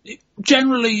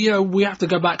 generally, you know, we have to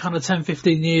go back kind of 10,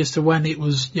 15 years to when it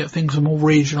was, you know, things were more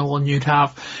regional and you'd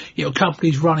have, you know,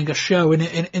 companies running a show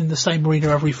in the same arena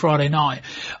every Friday night.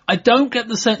 I don't get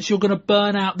the sense you're going to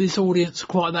burn out this audience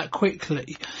quite that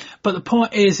quickly. But the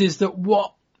point is that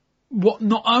what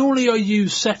not only are you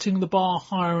setting the bar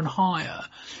higher and higher,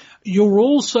 you're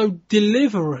also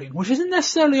delivering, which isn't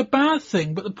necessarily a bad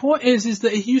thing, but the point is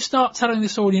that if you start telling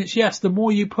this audience, yes, the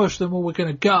more you push, the more we're going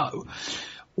to go.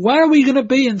 Where are we going to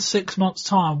be in 6 months'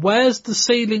 time? Where's the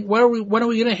ceiling? When are we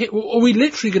going to hit? Are we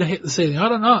literally going to hit the ceiling? I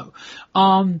don't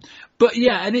know. But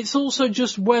yeah, and it's also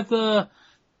just whether,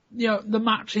 you know, the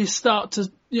matches start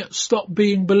to, you know, stop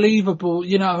being believable,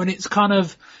 you know, and it's kind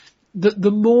of,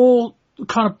 the more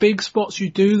kind of big spots you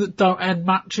do that don't end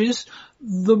matches,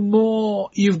 the more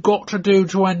you've got to do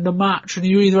to end a match, and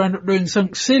you either end up doing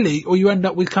something silly or you end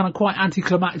up with kind of quite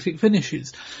anticlimactic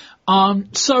finishes.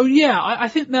 So yeah, I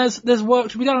think there's work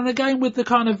to be done. And again, with the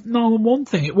kind of 911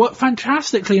 thing, it worked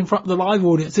fantastically in front of the live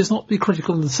audience. It's not to be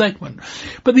critical of the segment,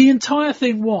 but the entire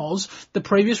thing was, the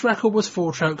previous record was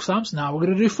 4 chokeslams. Now we're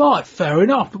going to do 5. Fair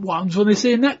enough. But what happens when they see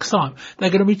you next time? They're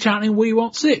going to be chanting, "We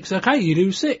want 6." Okay, you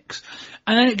do 6.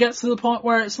 And then it gets to the point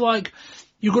where it's like,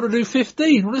 you've got to do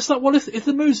 15. Well, it's like, well, if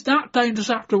the move's that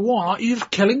dangerous after 1, aren't you just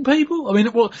killing people? I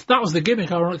mean, well, that was the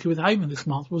gimmick, ironically, with Heyman this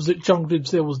month, was that John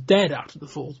Dibsdale was dead after the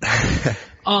 4th.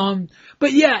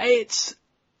 But yeah,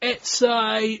 it's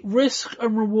a risk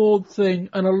and reward thing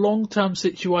and a long-term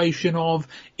situation of,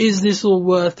 is this all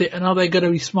worth it? And are they going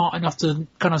to be smart enough to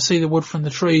kind of see the wood from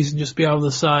the trees and just be able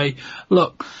to say,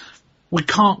 look, we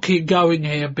can't keep going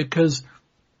here, because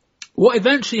what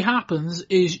eventually happens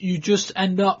is you just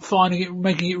end up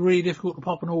making it really difficult to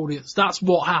pop an audience. That's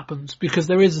what happens, because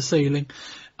there is a ceiling.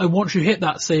 And once you hit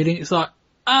that ceiling, it's like,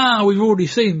 we've already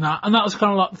seen that. And that was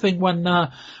kind of like the thing when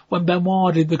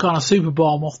Benoit did the kind of super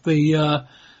bomb off the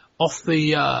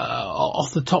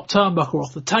top turnbuckle,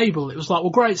 off the table. It was like,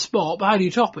 well, great spot, but how do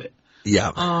you top it?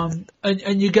 Yeah.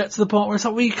 And you get to the point where it's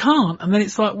like, well, you can't. And then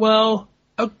it's like, well,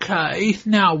 okay,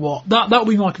 now what? That would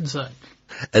be my concern.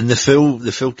 And the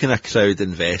full kind of crowd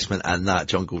investment in that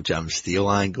Jungle Jim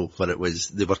Steel angle, where it was,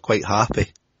 they were quite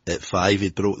happy at 5,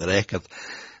 he'd broke the record.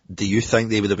 Do you think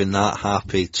they would have been that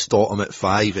happy to stop him at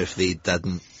 5 if they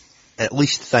didn't at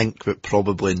least think, but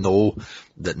probably know,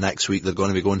 that next week they're going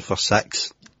to be going for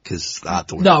 6? Because I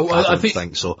don't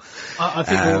think so. I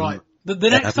think you're right. The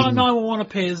next time 911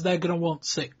 appears, they're going to want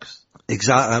 6.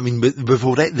 Exactly. I mean,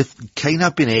 they've kind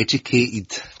of been educated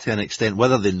to an extent,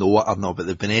 whether they know it or not, but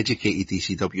they've been educated,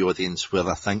 ECW audience, where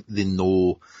I think they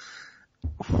know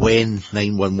when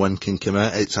 911 can come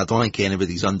out. I don't think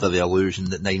anybody's under the illusion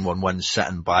that 911's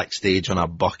sitting backstage on a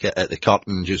bucket at the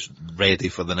curtain just ready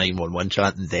for the 911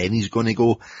 chant, and then he's going to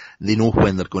go. They know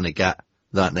when they're going to get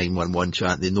that 911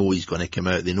 chant. They know he's going to come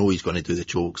out. They know he's going to do the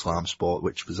choke slam spot,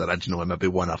 which was originally maybe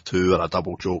 1 or 2 or a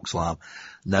double choke slam.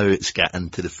 Now it's getting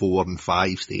to the 4 and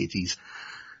 5 stages.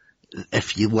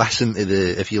 If you listen to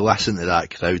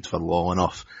that crowd for long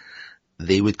enough,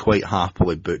 they would quite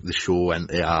happily book the show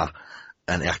into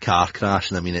a car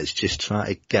crash. And I mean, it's just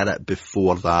trying to get it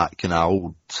before that kind of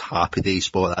old Happy Day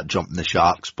spot, that jumping the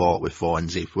shark spot with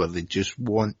Fonzie, where they just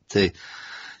want to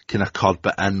kind of curb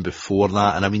it in before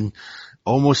that. And I mean,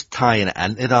 almost tying it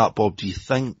into that, Bob, do you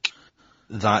think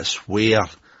that's where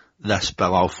this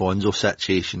Bill Alfonso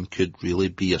situation could really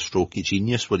be a stroke of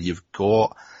genius, where you've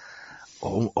got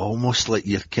almost like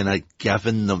you're kind of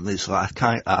giving them, it's like a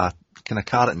kind of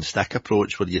carrot and stick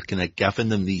approach, where you're kind of giving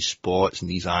them these spots and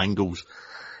these angles,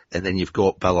 and then you've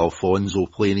got Bill Alfonso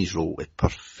playing his role with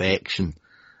perfection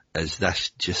as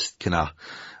this just kind of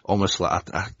almost like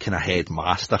a kind of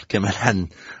headmaster coming in,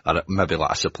 or maybe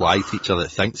like a supply teacher that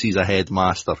thinks he's a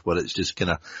headmaster, where it's just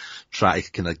kind of try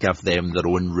to kind of give them their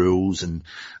own rules. And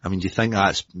I mean, do you think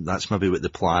that's maybe what the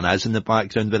plan is in the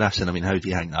background with this? And I mean, how do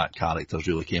you think that character's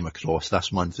really came across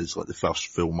this month? It's like the first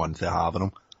full month of having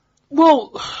him.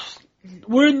 Well,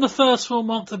 we're in the first full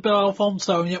month of Bill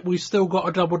Alfonso, and yet we've still got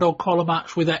a double dog collar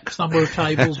match with X number of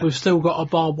tables. We've still got a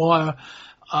barbed wire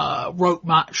rope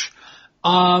match.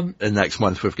 And next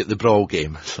month we've got the Brawl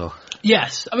game, so.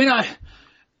 Yes. I mean,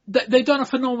 they've done a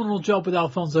phenomenal job with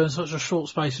Alfonso in such a short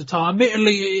space of time.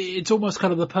 Admittedly, it's almost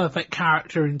kind of the perfect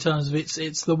character in terms of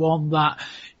it's the one that,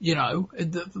 you know,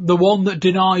 the one that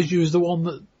denies you is the one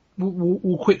that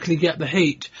will quickly get the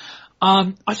heat.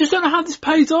 I just don't know how this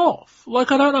pays off.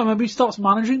 Like, I don't know, maybe he starts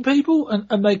managing people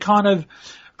and they kind of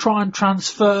try and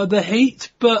transfer the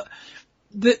heat, but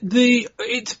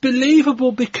it's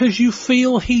believable because you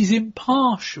feel he's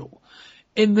impartial,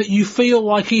 in that you feel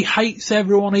like he hates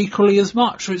everyone equally as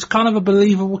much. So it's kind of a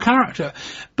believable character.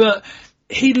 But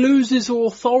he loses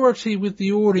authority with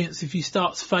the audience if he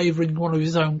starts favouring one of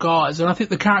his own guys, and I think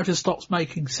the character stops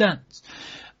making sense.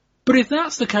 But if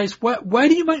that's the case, where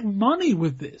do you make money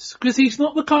with this? Because he's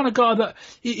not the kind of guy that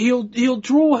he'll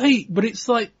draw heat, but it's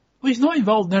like, well, he's not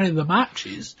involved in any of the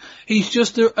matches. He's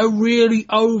just a really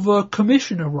over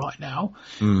commissioner right now,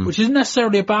 which isn't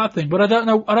necessarily a bad thing. But I don't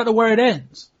know where it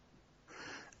ends.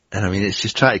 And I mean, it's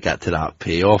just trying to get to that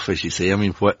payoff, as you say. I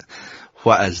mean, what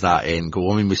is that end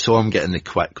goal? I mean, we saw him getting the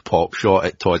quick pop shot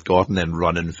at Todd Gordon, then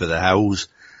running for the hills.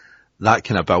 That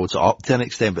kind of builds it up to an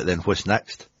extent. But then what's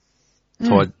next?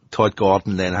 Todd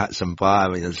Gordon then hits him back.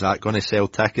 I mean, is that going to sell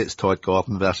tickets? Todd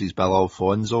Gordon versus Bill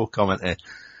Alfonso coming to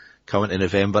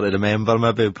November to remember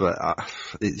maybe, but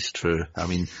it's true. I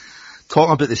mean,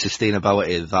 talking about the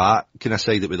sustainability of that kind of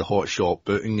side, it with the hot shot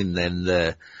booking, and then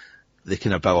the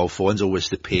kind of Bill Alfonso was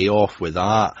the payoff with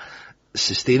that.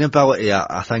 Sustainability,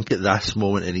 I think at this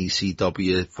moment in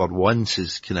ECW, for once,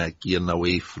 is kind of gearing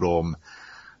away from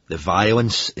the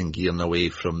violence and gearing away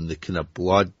from the kind of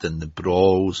blood and the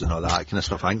brawls and all that kind of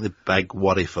stuff. I think the big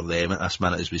worry for them at this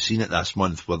minute, as we've seen it this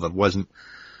month, where there wasn't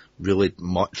really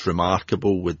much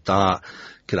remarkable with that.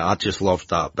 I just loved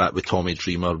that bit with Tommy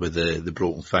Dreamer with the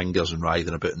broken fingers and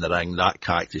writhing about in the ring. That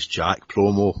Cactus Jack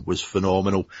promo was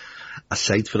phenomenal.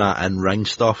 Aside from that in-ring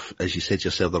stuff, as you said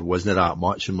yourself, there wasn't that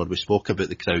much. And when we spoke about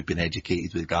the crowd being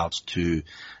educated with regards to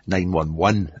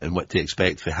 911 and what to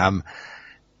expect for him,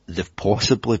 they've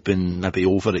possibly been maybe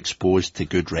overexposed to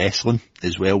good wrestling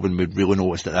as well, when we really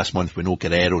noticed that this month with no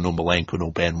Guerrero, no Malenko,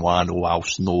 no Benoit, no Al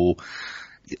Snow,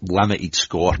 limited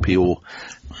Scorpio.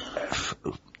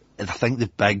 I think the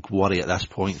big worry at this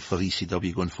point for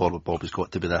ECW going forward, Bob, has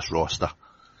got to be this roster.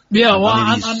 Yeah, well,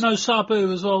 and no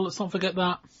Sabu as well, let's not forget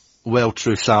that. Well,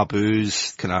 true,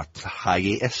 Sabu's kind of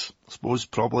hiatus, I suppose,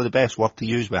 probably the best word to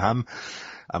use with him.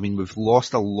 I mean, we've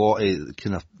lost a lot of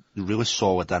kind of really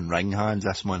solid in-ring hands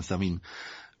this month. I mean,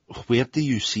 where do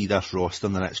you see this roster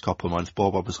in the next couple of months,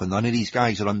 Bob? Obviously, none of these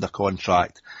guys are under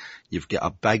contract. You've got a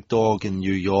big dog in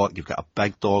New York, you've got a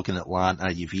big dog in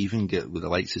Atlanta, you've even got, with the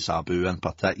likes of Sabu in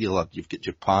particular, you've got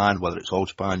Japan, whether it's All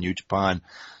Japan, New Japan,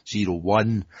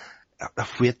 0-1.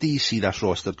 Where do you see this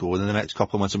roster going in the next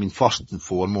couple of months? I mean, first and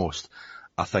foremost,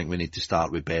 I think we need to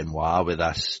start with Benoit, with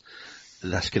this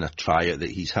kind of tryout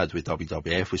that he's had with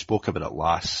WWF. We spoke about it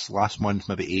last month,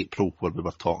 maybe April, where we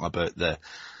were talking about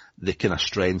the kind of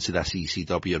strengths of this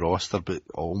ECW roster, but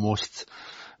almost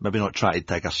maybe not try to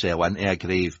dig ourselves into a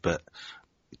grave, but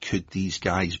could these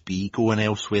guys be going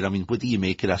elsewhere? I mean, what do you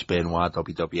make of this Benoit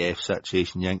WWF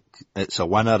situation? You think it's a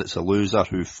winner, it's a loser,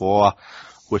 who for?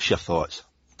 What's your thoughts?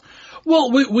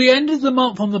 Well, we ended the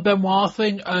month on the Benoit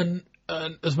thing, and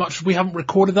as much as we haven't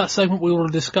recorded that segment, we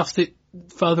already discussed it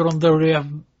further on the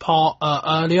WWF part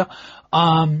earlier.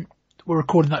 We're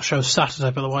recording that show Saturday,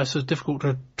 by the way, so it's difficult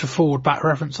to forward back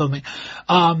reference something.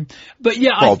 But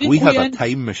yeah, Bob, I think we have a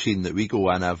time machine that we go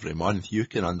in every month. You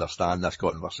can understand this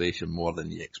conversation more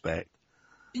than you expect.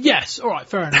 Yes, alright,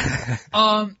 fair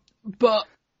enough. But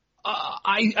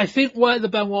I think where the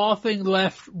Benoit thing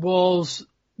left was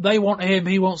they want him,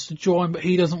 he wants to join, but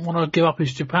he doesn't want to give up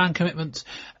his Japan commitments,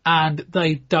 and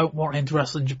they don't want him to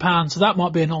wrestle in Japan, so that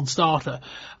might be a non-starter.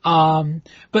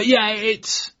 But yeah,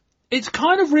 it's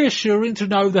kind of reassuring to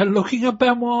know they're looking at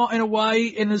Benoit in a way,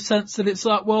 in the sense that it's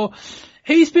like, well,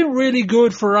 he's been really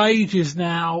good for ages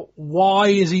now. Why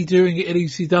is he doing it at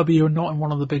ECW and not in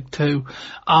one of the big two?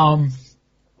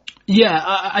 Yeah,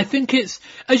 I think it's,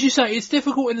 as you say, it's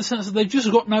difficult in the sense that they've just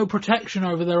got no protection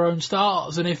over their own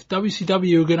stars. And if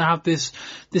WCW are going to have this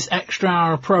extra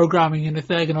hour of programming, and if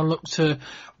they're going to look to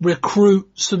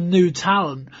recruit some new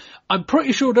talent, I'm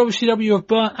pretty sure WCW have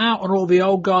burnt out on all the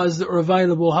old guys that are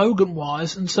available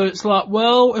Hogan-wise. And so it's like,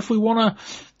 well, if we want to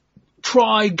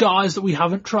try guys that we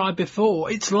haven't tried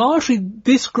before, it's largely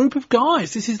this group of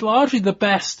guys. This is largely the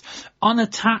best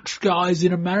unattached guys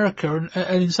in America,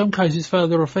 and in some cases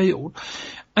further afield.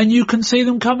 And you can see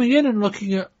them coming in and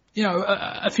looking at, you know,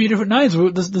 a few different names.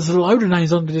 There's a load of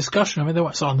names under discussion. I mean, they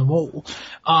won't sign them all.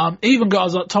 Even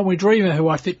guys like Tommy Dreamer, who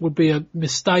I think would be a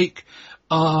mistake.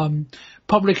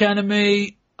 Public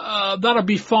Enemy, that'd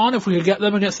be fine if we could get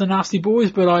them against the Nasty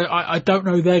Boys, but I don't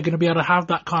know they're going to be able to have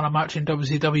that kind of match in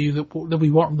WCW that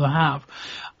we want them to have.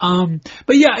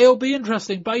 But yeah, it'll be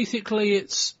interesting. Basically,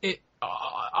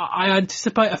 I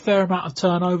anticipate a fair amount of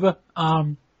turnover,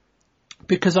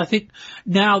 because I think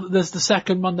now that there's the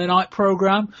second Monday night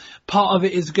program, part of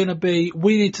it is going to be,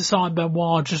 we need to sign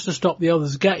Benoit just to stop the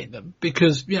others getting them,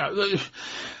 because, you know,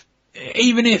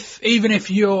 even if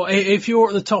you're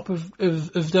at the top of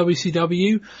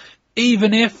WCW,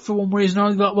 even if for one reason or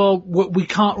another, well, we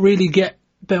can't really get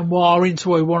Benoit into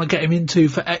what we want to get him into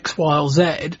for X, Y, or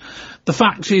Z, the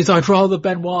fact is I'd rather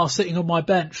Benoit sitting on my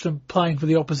bench than playing for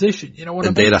the opposition. You know what I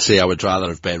mean? And dare I say, I would rather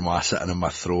have Benoit sitting on my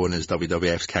throne as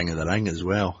WWF's King of the Ring as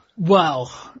well.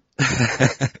 Well,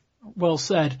 well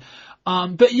said.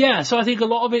 But yeah, so I think a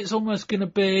lot of it's almost going to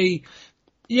be,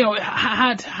 you know,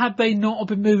 had they not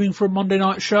been moving for a Monday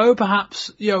night show,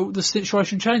 perhaps, you know, the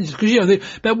situation changes. Because, you know,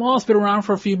 Benoit's been around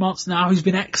for a few months now. He's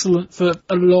been excellent for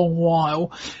a long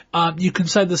while. You can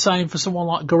say the same for someone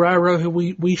like Guerrero, who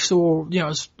we saw, you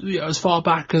know, as far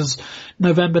back as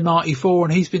November 94,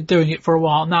 and he's been doing it for a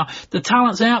while. Now, the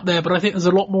talent's out there, but I think there's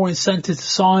a lot more incentive to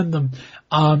sign them.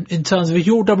 In terms of if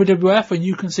you're WWF and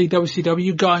you can see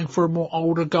WCW going for a more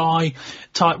older guy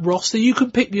type roster, you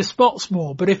can pick your spots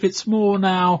more. But if it's more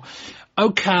now,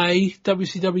 okay,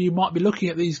 WCW might be looking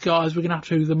at these guys, we're going to have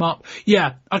to move them up.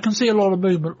 Yeah, I can see a lot of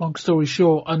movement, long story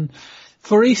short. And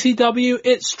for ECW,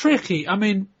 it's tricky. I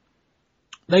mean,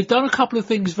 they've done a couple of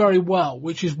things very well,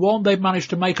 which is, one, they've managed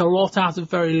to make a lot out of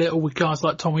very little with guys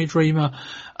like Tommy Dreamer,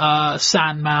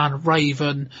 Sandman,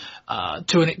 Raven,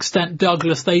 to an extent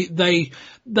Douglas.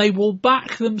 They will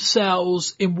back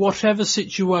themselves in whatever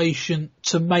situation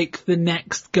to make the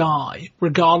next guy,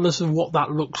 regardless of what that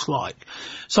looks like.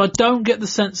 So I don't get the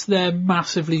sense they're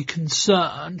massively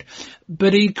concerned,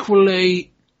 but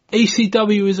equally,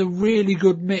 ECW is a really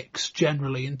good mix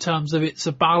generally in terms of it's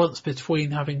a balance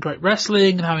between having great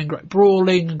wrestling and having great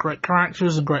brawling and great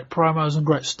characters and great promos and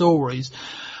great stories.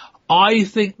 I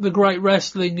think the great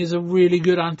wrestling is a really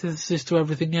good antithesis to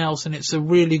everything else, and it's a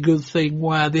really good thing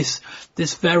where this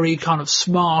very kind of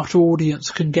smart audience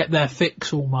can get their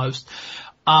fix almost.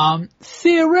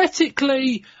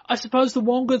 Theoretically, I suppose the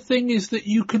one good thing is that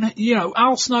you can, you know,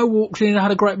 Al Snow walked in and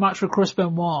had a great match with Chris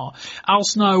Benoit. Al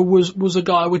Snow was a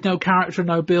guy with no character,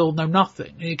 no build, no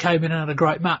nothing, and he came in and had a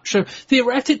great match. So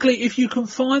theoretically, if you can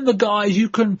find the guys, you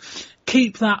can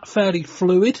keep that fairly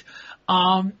fluid.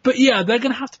 But yeah, they're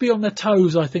going to have to be on their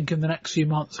toes, I think, in the next few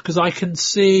months, because I can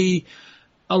see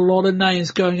a lot of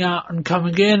names going out and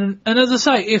coming in. And as I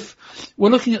say, if we're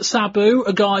looking at Sabu,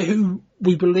 a guy who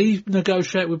we believe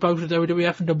negotiated with both the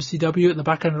WWF and WCW at the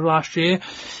back end of last year,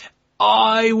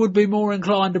 I would be more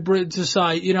inclined to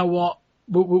say, you know what,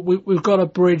 we've got a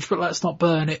bridge, but let's not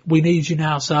burn it. We need you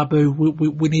now, Sabu.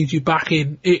 We need you back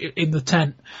in the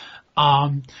tent.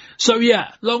 So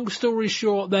yeah, long story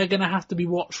short, they're going to have to be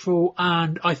watchful,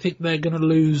 and I think they're going to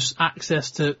lose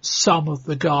access to some of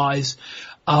the guys.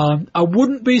 I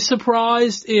wouldn't be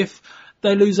surprised if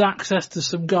they lose access to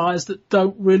some guys that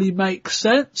don't really make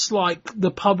sense, like the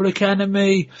Public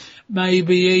Enemy,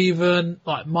 maybe even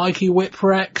like Mikey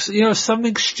Whipwreck, you know,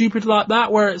 something stupid like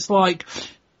that, where it's like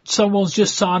someone's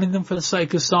just signing them for the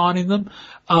sake of signing them.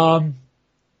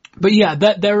 But yeah,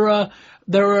 there are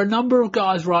a number of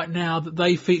guys right now that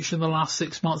they feature in the last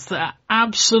 6 months that are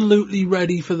absolutely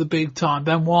ready for the big time.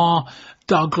 Benoit,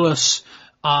 Douglas,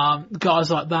 guys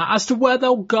like that. As to where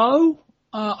they'll go,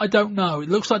 I don't know. It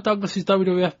looks like Douglas is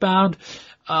WWF bound.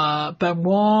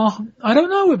 Benoit, I don't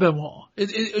know with Benoit.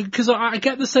 Because I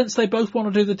get the sense they both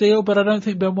want to do the deal, but I don't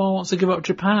think Benoit wants to give up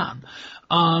Japan.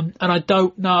 And I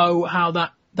don't know how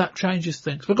that changes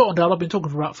things. But go on, Dale, I've been talking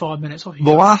for about 5 minutes.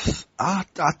 Well, I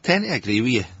tend to agree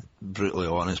with you, brutally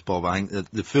honest, Bob. I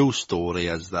think the full story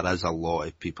is there is a lot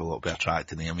of people that will be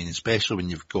attracted to him. I mean, especially when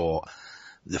you've got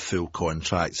the full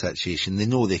contract situation. They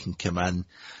know they can come in,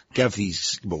 give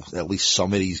these, well, at least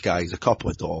some of these guys a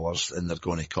couple of dollars and they're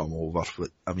going to come over.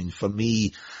 But, I mean, for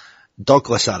me,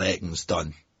 Douglas, I reckon's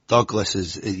done. Douglas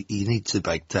he needs the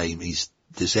big time. He's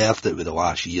deserved it with the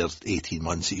last year, 18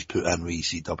 months he's put in with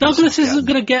ECW. Douglas isn't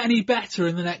going to get any better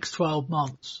in the next 12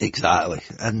 months. Exactly.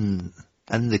 And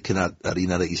in the kind of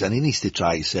arena that he's in, he needs to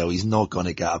try to sell. He's not going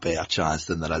to get a better chance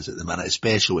than there is at the minute,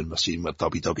 especially when we're seeing where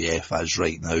WWF is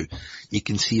right now. You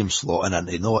can see him slotting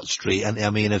into, not straight into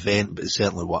a main event, but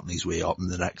certainly working his way up in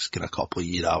the next kind of couple of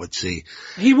years, I would say.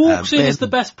 He walks in as the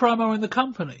best promo in the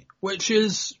company, which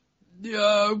is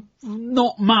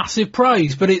not massive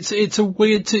praise, but it's a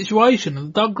weird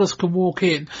situation. Douglas can walk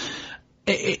in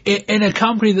a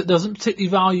company that doesn't particularly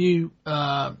value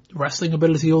wrestling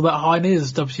ability all that high, near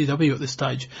as WCW at this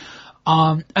stage,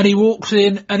 and he walks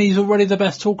in and he's already the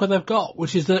best talker they've got,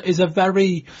 which is a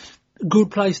very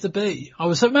good place to be. I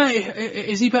would say, mate,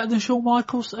 is he better than Shawn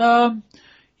Michaels?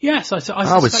 Yes,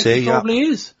 I would say he probably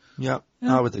is. Yeah,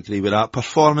 I would agree with that.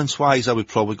 Performance-wise, I would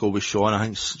probably go with Shawn. I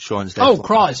think Shawn's definitely... Oh,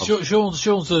 Christ,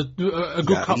 Shawn's a good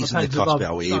couple of he's in the pegs cusp above of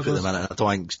a wave Douglas. at the minute. I don't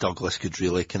think Douglas could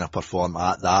really kind of perform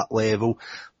at that level,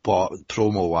 but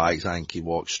promo-wise, I think he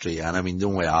walks straight in. I mean, the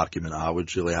only argument I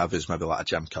would really have is maybe like a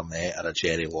Jim Cornette or a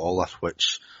Jerry Lawler,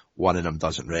 which one of them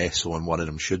doesn't wrestle and one of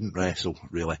them shouldn't wrestle,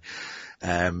 really.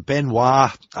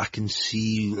 Benoit, I can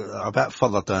see a bit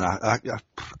further down.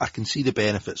 I can see the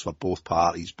benefits for both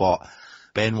parties, but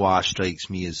Benoit strikes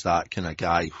me as that kind of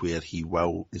guy where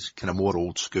is kind of more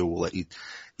old school. Like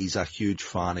he's a huge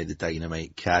fan of the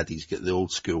Dynamite Kid. He's got the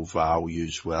old school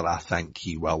values where I think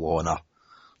he will honour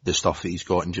the stuff that he's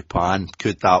got in Japan.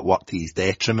 Could that work to his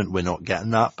detriment with not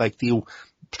getting that big deal?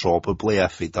 Probably,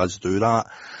 if he does do that.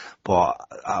 But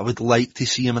I would like to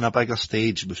see him in a bigger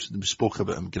stage. We spoke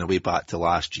about him kind of way back to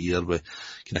last year with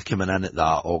kind of coming in at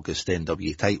that August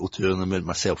NWA title tournament,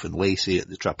 myself and Lacey at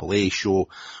the AAA show.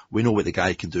 We know what the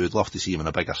guy can do. I'd love to see him on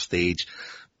a bigger stage.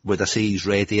 Would I say he's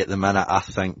ready at the minute? I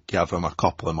think give him a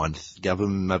couple of months. Give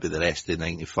him maybe the rest of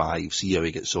 95. See how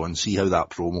he gets on. See how that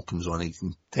promo comes on. You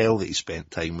can tell that he spent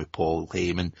time with Paul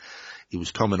Heyman. He was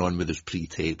coming on with his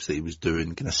pre-tapes that he was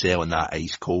doing, kind of selling that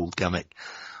ice cold gimmick.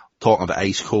 Talking about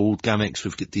ice cold gimmicks,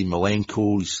 we've got Dean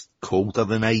Malenko, he's colder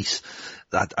than ice.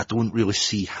 I don't really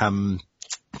see him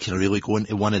kind of really going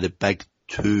to one of the big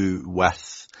two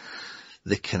with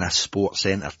the kind of sports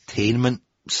entertainment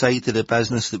side of the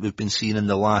business that we've been seeing in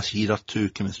the last year or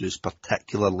two coming through,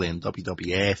 particularly in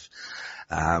WWF.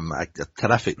 A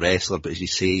terrific wrestler, but as you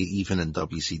say, even in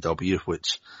WCW,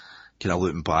 which kind of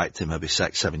looking back to maybe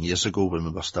 6-7 years ago when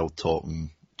we were still talking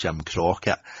Jim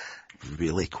Crockett,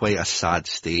 really quite a sad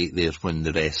state there when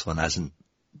the wrestling isn't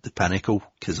the pinnacle,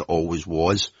 because it always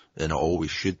was and it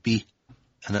always should be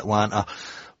in Atlanta.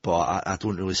 But I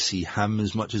don't really see him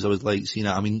as much as I would like seeing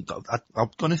it. I mean, I'm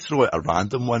going to throw out a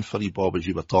random one for you, Bob, as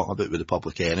you were talking about with the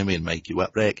Public Enemy and Mikey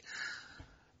Whipwreck.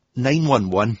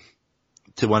 911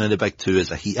 to one of the big two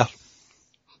is a heater.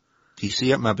 Do you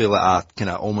see it maybe like a kind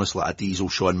of almost like a Diesel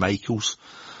Shawn Michaels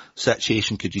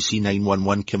situation? Could you see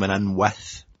 911 coming in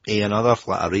with another,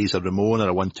 like a Razor Ramon or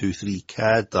a 1-2-3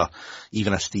 Kid or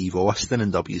even a Steve Austin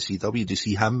in WCW? Do you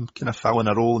see him kind of filling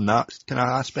a role in that kind of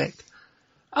aspect?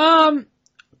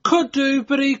 Could do,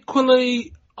 but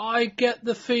equally I get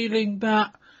the feeling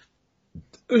that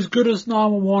as good as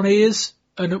 911 is,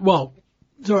 and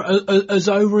as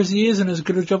over as he is and as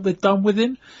good a job they've done with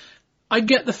him, I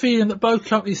get the feeling that both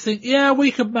companies think, yeah,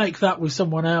 we could make that with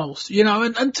someone else, you know,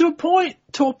 and to a point,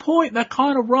 to a point, they're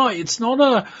kind of right. It's not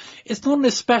an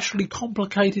especially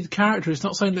complicated character. It's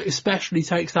not something that especially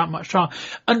takes that much time.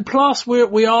 And plus,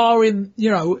 we are in,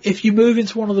 if you move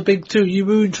into one of the big two, you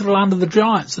move into the land of the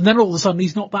giants, and then all of a sudden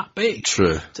he's not that big.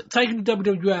 True. Taking to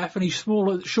WWF, and he's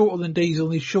shorter than Diesel,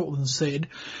 and he's shorter than Sid.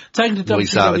 Taking to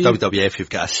WWF. exactly. WWF, you've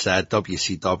got a Sid.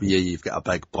 WCW, you've got a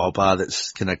big Bobba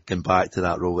that's kind of going back to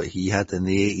that role that he had in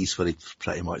the 80s, where he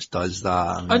pretty much does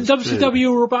that. And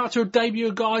WCW were about to debut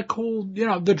a guy called,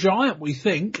 the Giant, we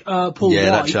think, Paul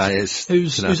White,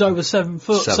 who's over 7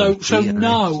 foot.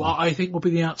 I think will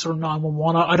be the answer on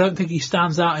 911. I don't think he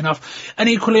stands out enough. And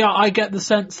equally, I get the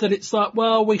sense that it's like,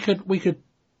 well, we could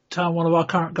turn one of our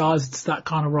current guys into that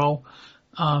kind of role.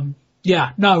 No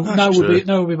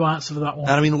would be my answer for that one.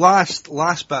 And I mean, last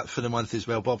bit for the month as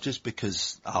well, Bob, just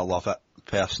because I love it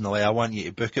personally, I want you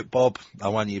to book it, Bob. I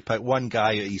want you to pick one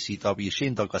guy at ECW,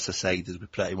 Shane Douglas aside, as we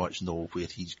pretty much know where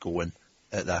he's going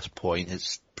at this point.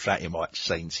 It's pretty much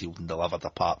signed, sealed and delivered,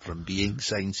 apart from being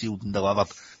signed, sealed and delivered.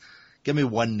 Give me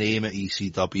one name at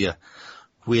ECW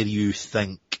where you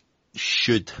think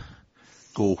should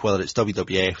go, whether it's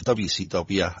WWF,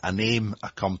 WCW, a name, a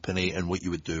company, and what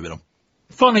you would do with them.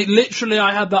 Funny, literally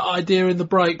I had that idea in the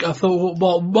break. I thought,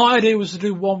 well, my idea was to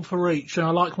do one for each, and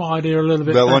I like my idea a little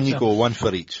bit better. Well, on you go, one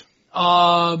for each.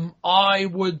 I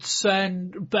would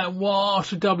send Benoit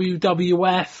to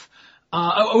WWF.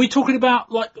 Are we talking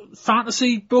about, like,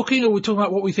 fantasy booking, or are we talking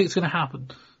about what we think is going to happen?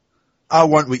 I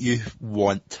want what you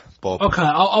want, Bob. Okay,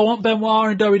 I want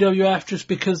Benoit in WWF just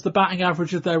because the batting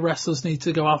average of their wrestlers needs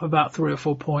to go up about 3 or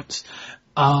 4 points.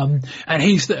 And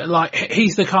he's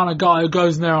the kind of guy who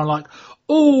goes in there and like,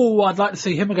 oh, I'd like to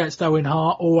see him against Owen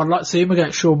Hart, or I'd like to see him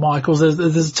against Shawn Michaels.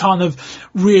 There's a ton of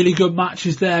really good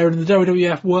matches there, and the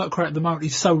WWF work rate at the moment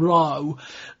is so low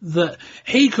that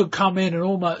he could come in and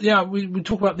almost, we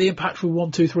talk about the impact with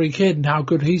 1, 2, 3 Kid and how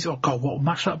good he's, oh God, what a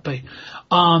match that'd be.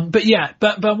 But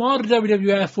Benoit to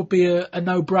WWF would be a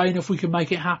no-brainer if we can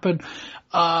make it happen.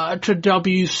 To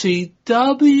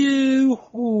WCW,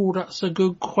 oh, that's a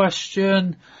good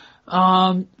question.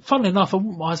 Funnily enough, I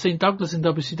wouldn't mind seeing Douglas in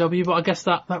WCW, but I guess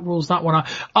that rules that one out.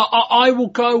 I will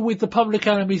go with the Public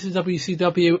Enemies of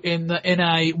WCW in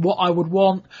a what I would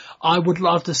want. I would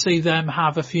love to see them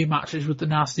have a few matches with the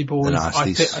Nasty Boys.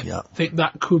 I think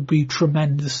that could be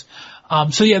tremendous.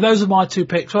 Those are my 2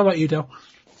 picks. What about you, Dale?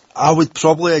 I would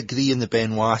probably agree in the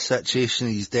Benoit situation.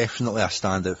 He's definitely a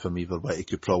standout for me for what he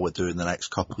could probably do in the next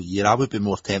couple of years. I would be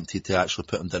more tempted to actually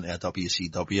put him down to a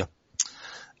WCW.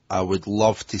 I would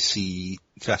love to see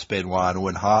Chris Benoit and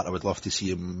Owen Hart. I would love to see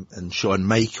him and Shawn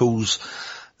Michaels,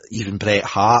 even Bret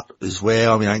Hart as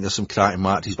well. I mean, I think there's some cracking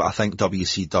matches, but I think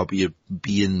WCW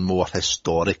being more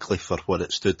historically for what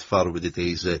it stood for with the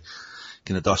days of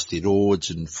kind of Dusty Rhodes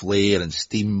and Flair and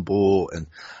Steamboat, and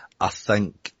I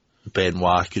think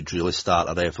Benoit could really start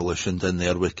a revolution down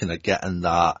there with kind of getting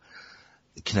that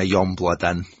kind of young blood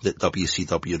in that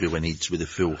WCW really needs with the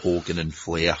full Hogan and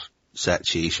Flair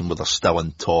situation where they're still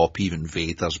on top. Even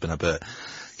Vader's been about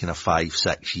kind of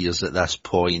 5-6 years at this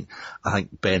point. I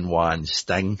think Benoit and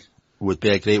Sting would be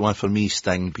a great one for me.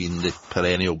 Sting being the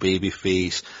perennial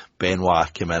babyface,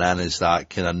 Benoit coming in as that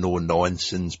kind of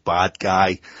no-nonsense bad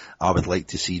guy. I would like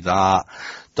to see that.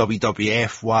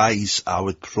 WWF-wise, I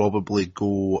would probably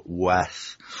go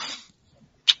with...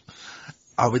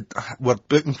 We're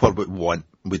booking for what we want.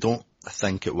 We don't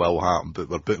think it will happen, but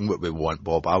we're booking what we want,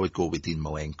 Bob. I would go with Dean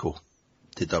Malenko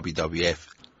to WWF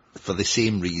for the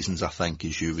same reasons, I think,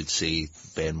 as you would say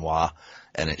Benoit,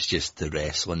 and it's just the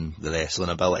wrestling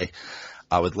ability.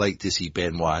 I would like to see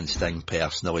Benoit and Sting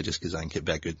personally, just because I think it'd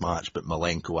be a good match, but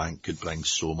Malenko I think could bring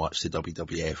so much to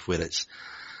WWF, where it's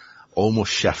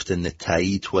almost shifting the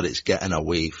tide, where it's getting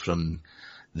away from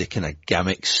the kind of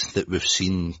gimmicks that we've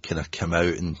seen kind of come out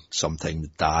and sometimes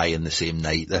die in the same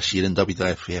night this year in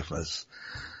WWF as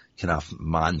kind of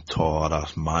Mantor or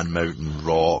Man Mountain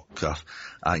Rock.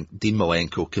 I think Dean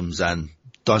Malenko comes in,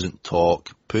 doesn't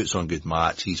talk, puts on good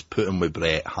matches, put him with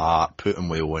Bret Hart, put him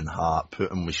with Owen Hart, put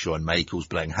him with Shawn Michaels,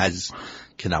 bring his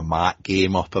kind of mat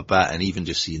game up a bit, and even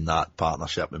just seeing that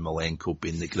partnership with Malenko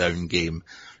being the ground game,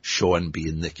 Shawn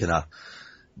being the kind of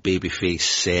babyface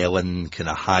selling, kind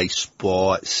of high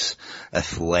spots,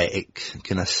 athletic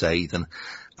kind of side. And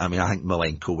I mean, I think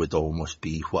Malenko would almost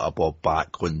be what a Bob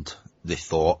Backlund they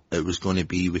thought it was going to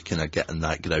be with kind of getting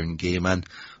that ground game in.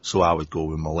 So I would go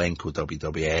with Malenko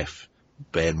WWF,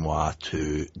 Benoit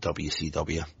to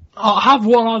WCW. I have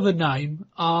one other name,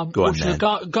 Go on, which is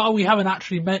a guy we haven't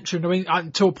actually mentioned. I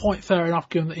mean, to a point, fair enough,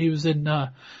 given that he was in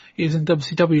he was in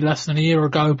WCW less than a year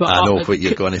ago. But I know what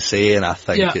you're going to say, and I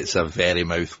think Yeah. it's a very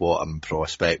mouth-watering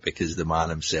prospect because the man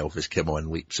himself has come on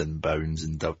leaps and bounds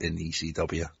in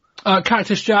ECW.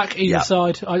 Cactus Jack, either Yeah.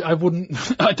 side. I wouldn't,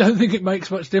 I don't think it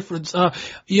makes much difference.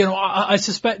 I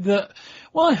suspect that,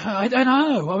 well, I don't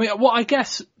know. I mean, what I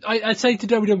guess, I'd say to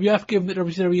WWF, given that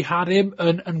WCW had him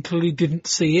and clearly didn't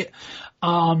see it.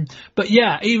 But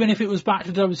yeah, even if it was back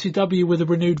to WCW with a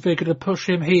renewed vigor to push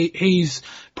him, he's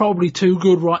probably too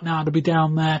good right now to be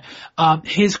down there.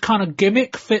 His kind of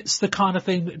gimmick fits the kind of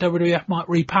thing that WWF might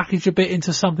repackage a bit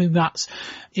into something that's,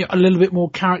 a little bit more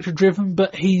character driven,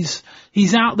 but he's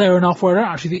out there enough where I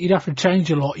don't actually think you'd have to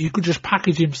change a lot. You could just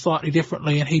package him slightly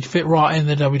differently and he'd fit right in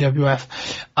the WWF,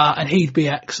 and he'd be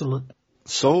excellent.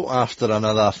 So, after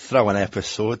another thrilling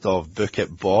episode of Book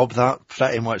It Bob, that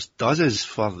pretty much does us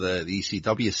for the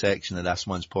ECW section of this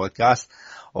month's podcast.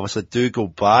 Obviously, do go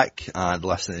back and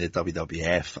listen to the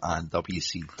WWF and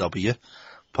WCW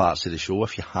parts of the show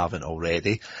if you haven't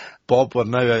already. Bob, we're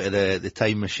now out of the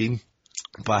time machine,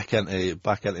 back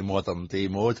into modern day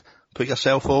mode. Put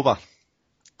yourself over.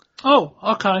 Oh,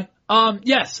 okay.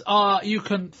 Yes, you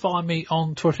can find me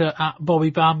on Twitter at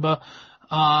Bobby Bamba.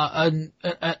 And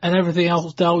everything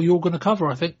else, Del, you're going to cover,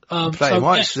 I think. Pretty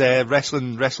much.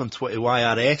 Wrestling 20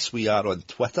 YRS, we are on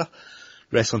Twitter.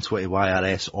 Wrestling 20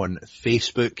 YRS on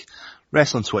Facebook.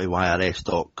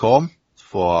 Wrestling20YRS.com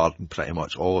for pretty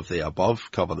much all of the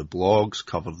above. Cover the blogs,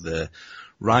 cover the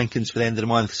rankings for the end of the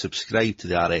month. Subscribe to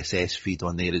the RSS feed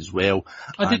on there as well.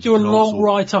 I did do a long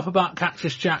write-up about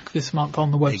Cactus Jack this month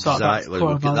on the website. Exactly.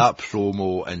 We'll get that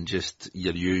promo and just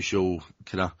your usual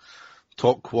kind of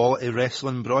top quality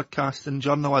wrestling broadcasting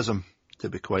journalism, to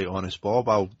be quite honest, Bob.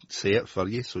 I'll say it for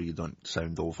you so you don't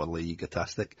sound overly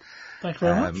egotistic. Thank you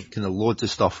very much. Kind of loads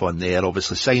of stuff on there.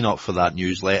 Obviously sign up for that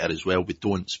newsletter as well. We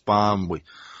don't spam. We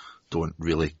don't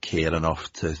really care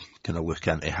enough to kind of look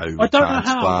into how we I don't can know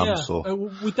how, spam. yeah.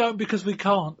 So We don't because we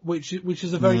can't, which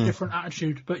is a very different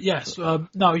attitude. But yes,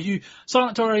 no, you sign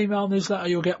up to our email newsletter,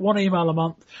 you'll get one email a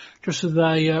month, just with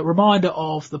a reminder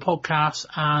of the podcast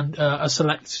and a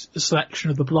selection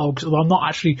of the blogs. Although I'm not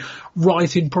actually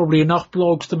writing probably enough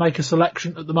blogs to make a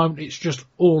selection at the moment, it's just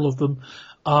all of them.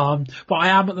 But I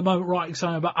am at the moment writing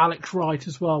something about Alex Wright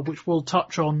as well, which we'll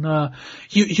touch on.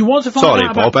 You want to find sorry,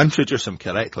 out Bob, introduce him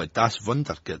correctly. Das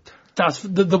Wunderkind. That's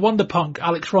the Wonder Punk,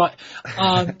 Alex Wright.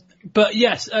 But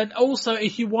yes, and also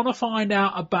if you want to find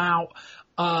out about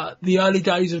the early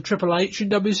days of Triple H in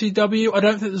WCW, I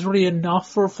don't think there's really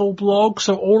enough for a full blog,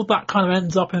 so all of that kind of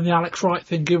ends up in the Alex Wright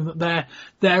thing, given that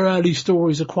their early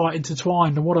stories are quite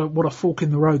intertwined, and what a fork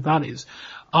in the road that is.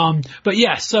 But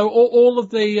yeah, so all of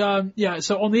the,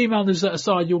 so on the email newsletter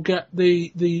side, you'll get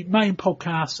the main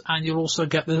podcast and you'll also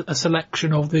get a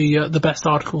selection of the best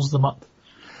articles of the month.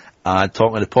 And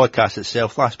talking about the podcast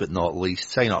itself, last but not least,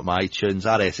 sign up my iTunes,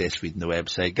 RSS feed on the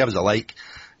website, give us a like,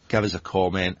 give us a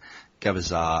comment, give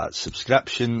us a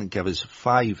subscription, give us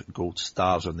 5 gold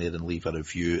stars on there and leave a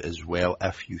review as well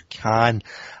if you can.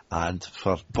 And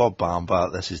for Bob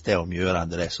Bamba, this is Del Muir and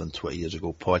the Wrestling 20 Years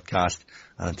Ago podcast.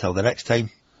 And until the next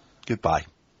time, goodbye.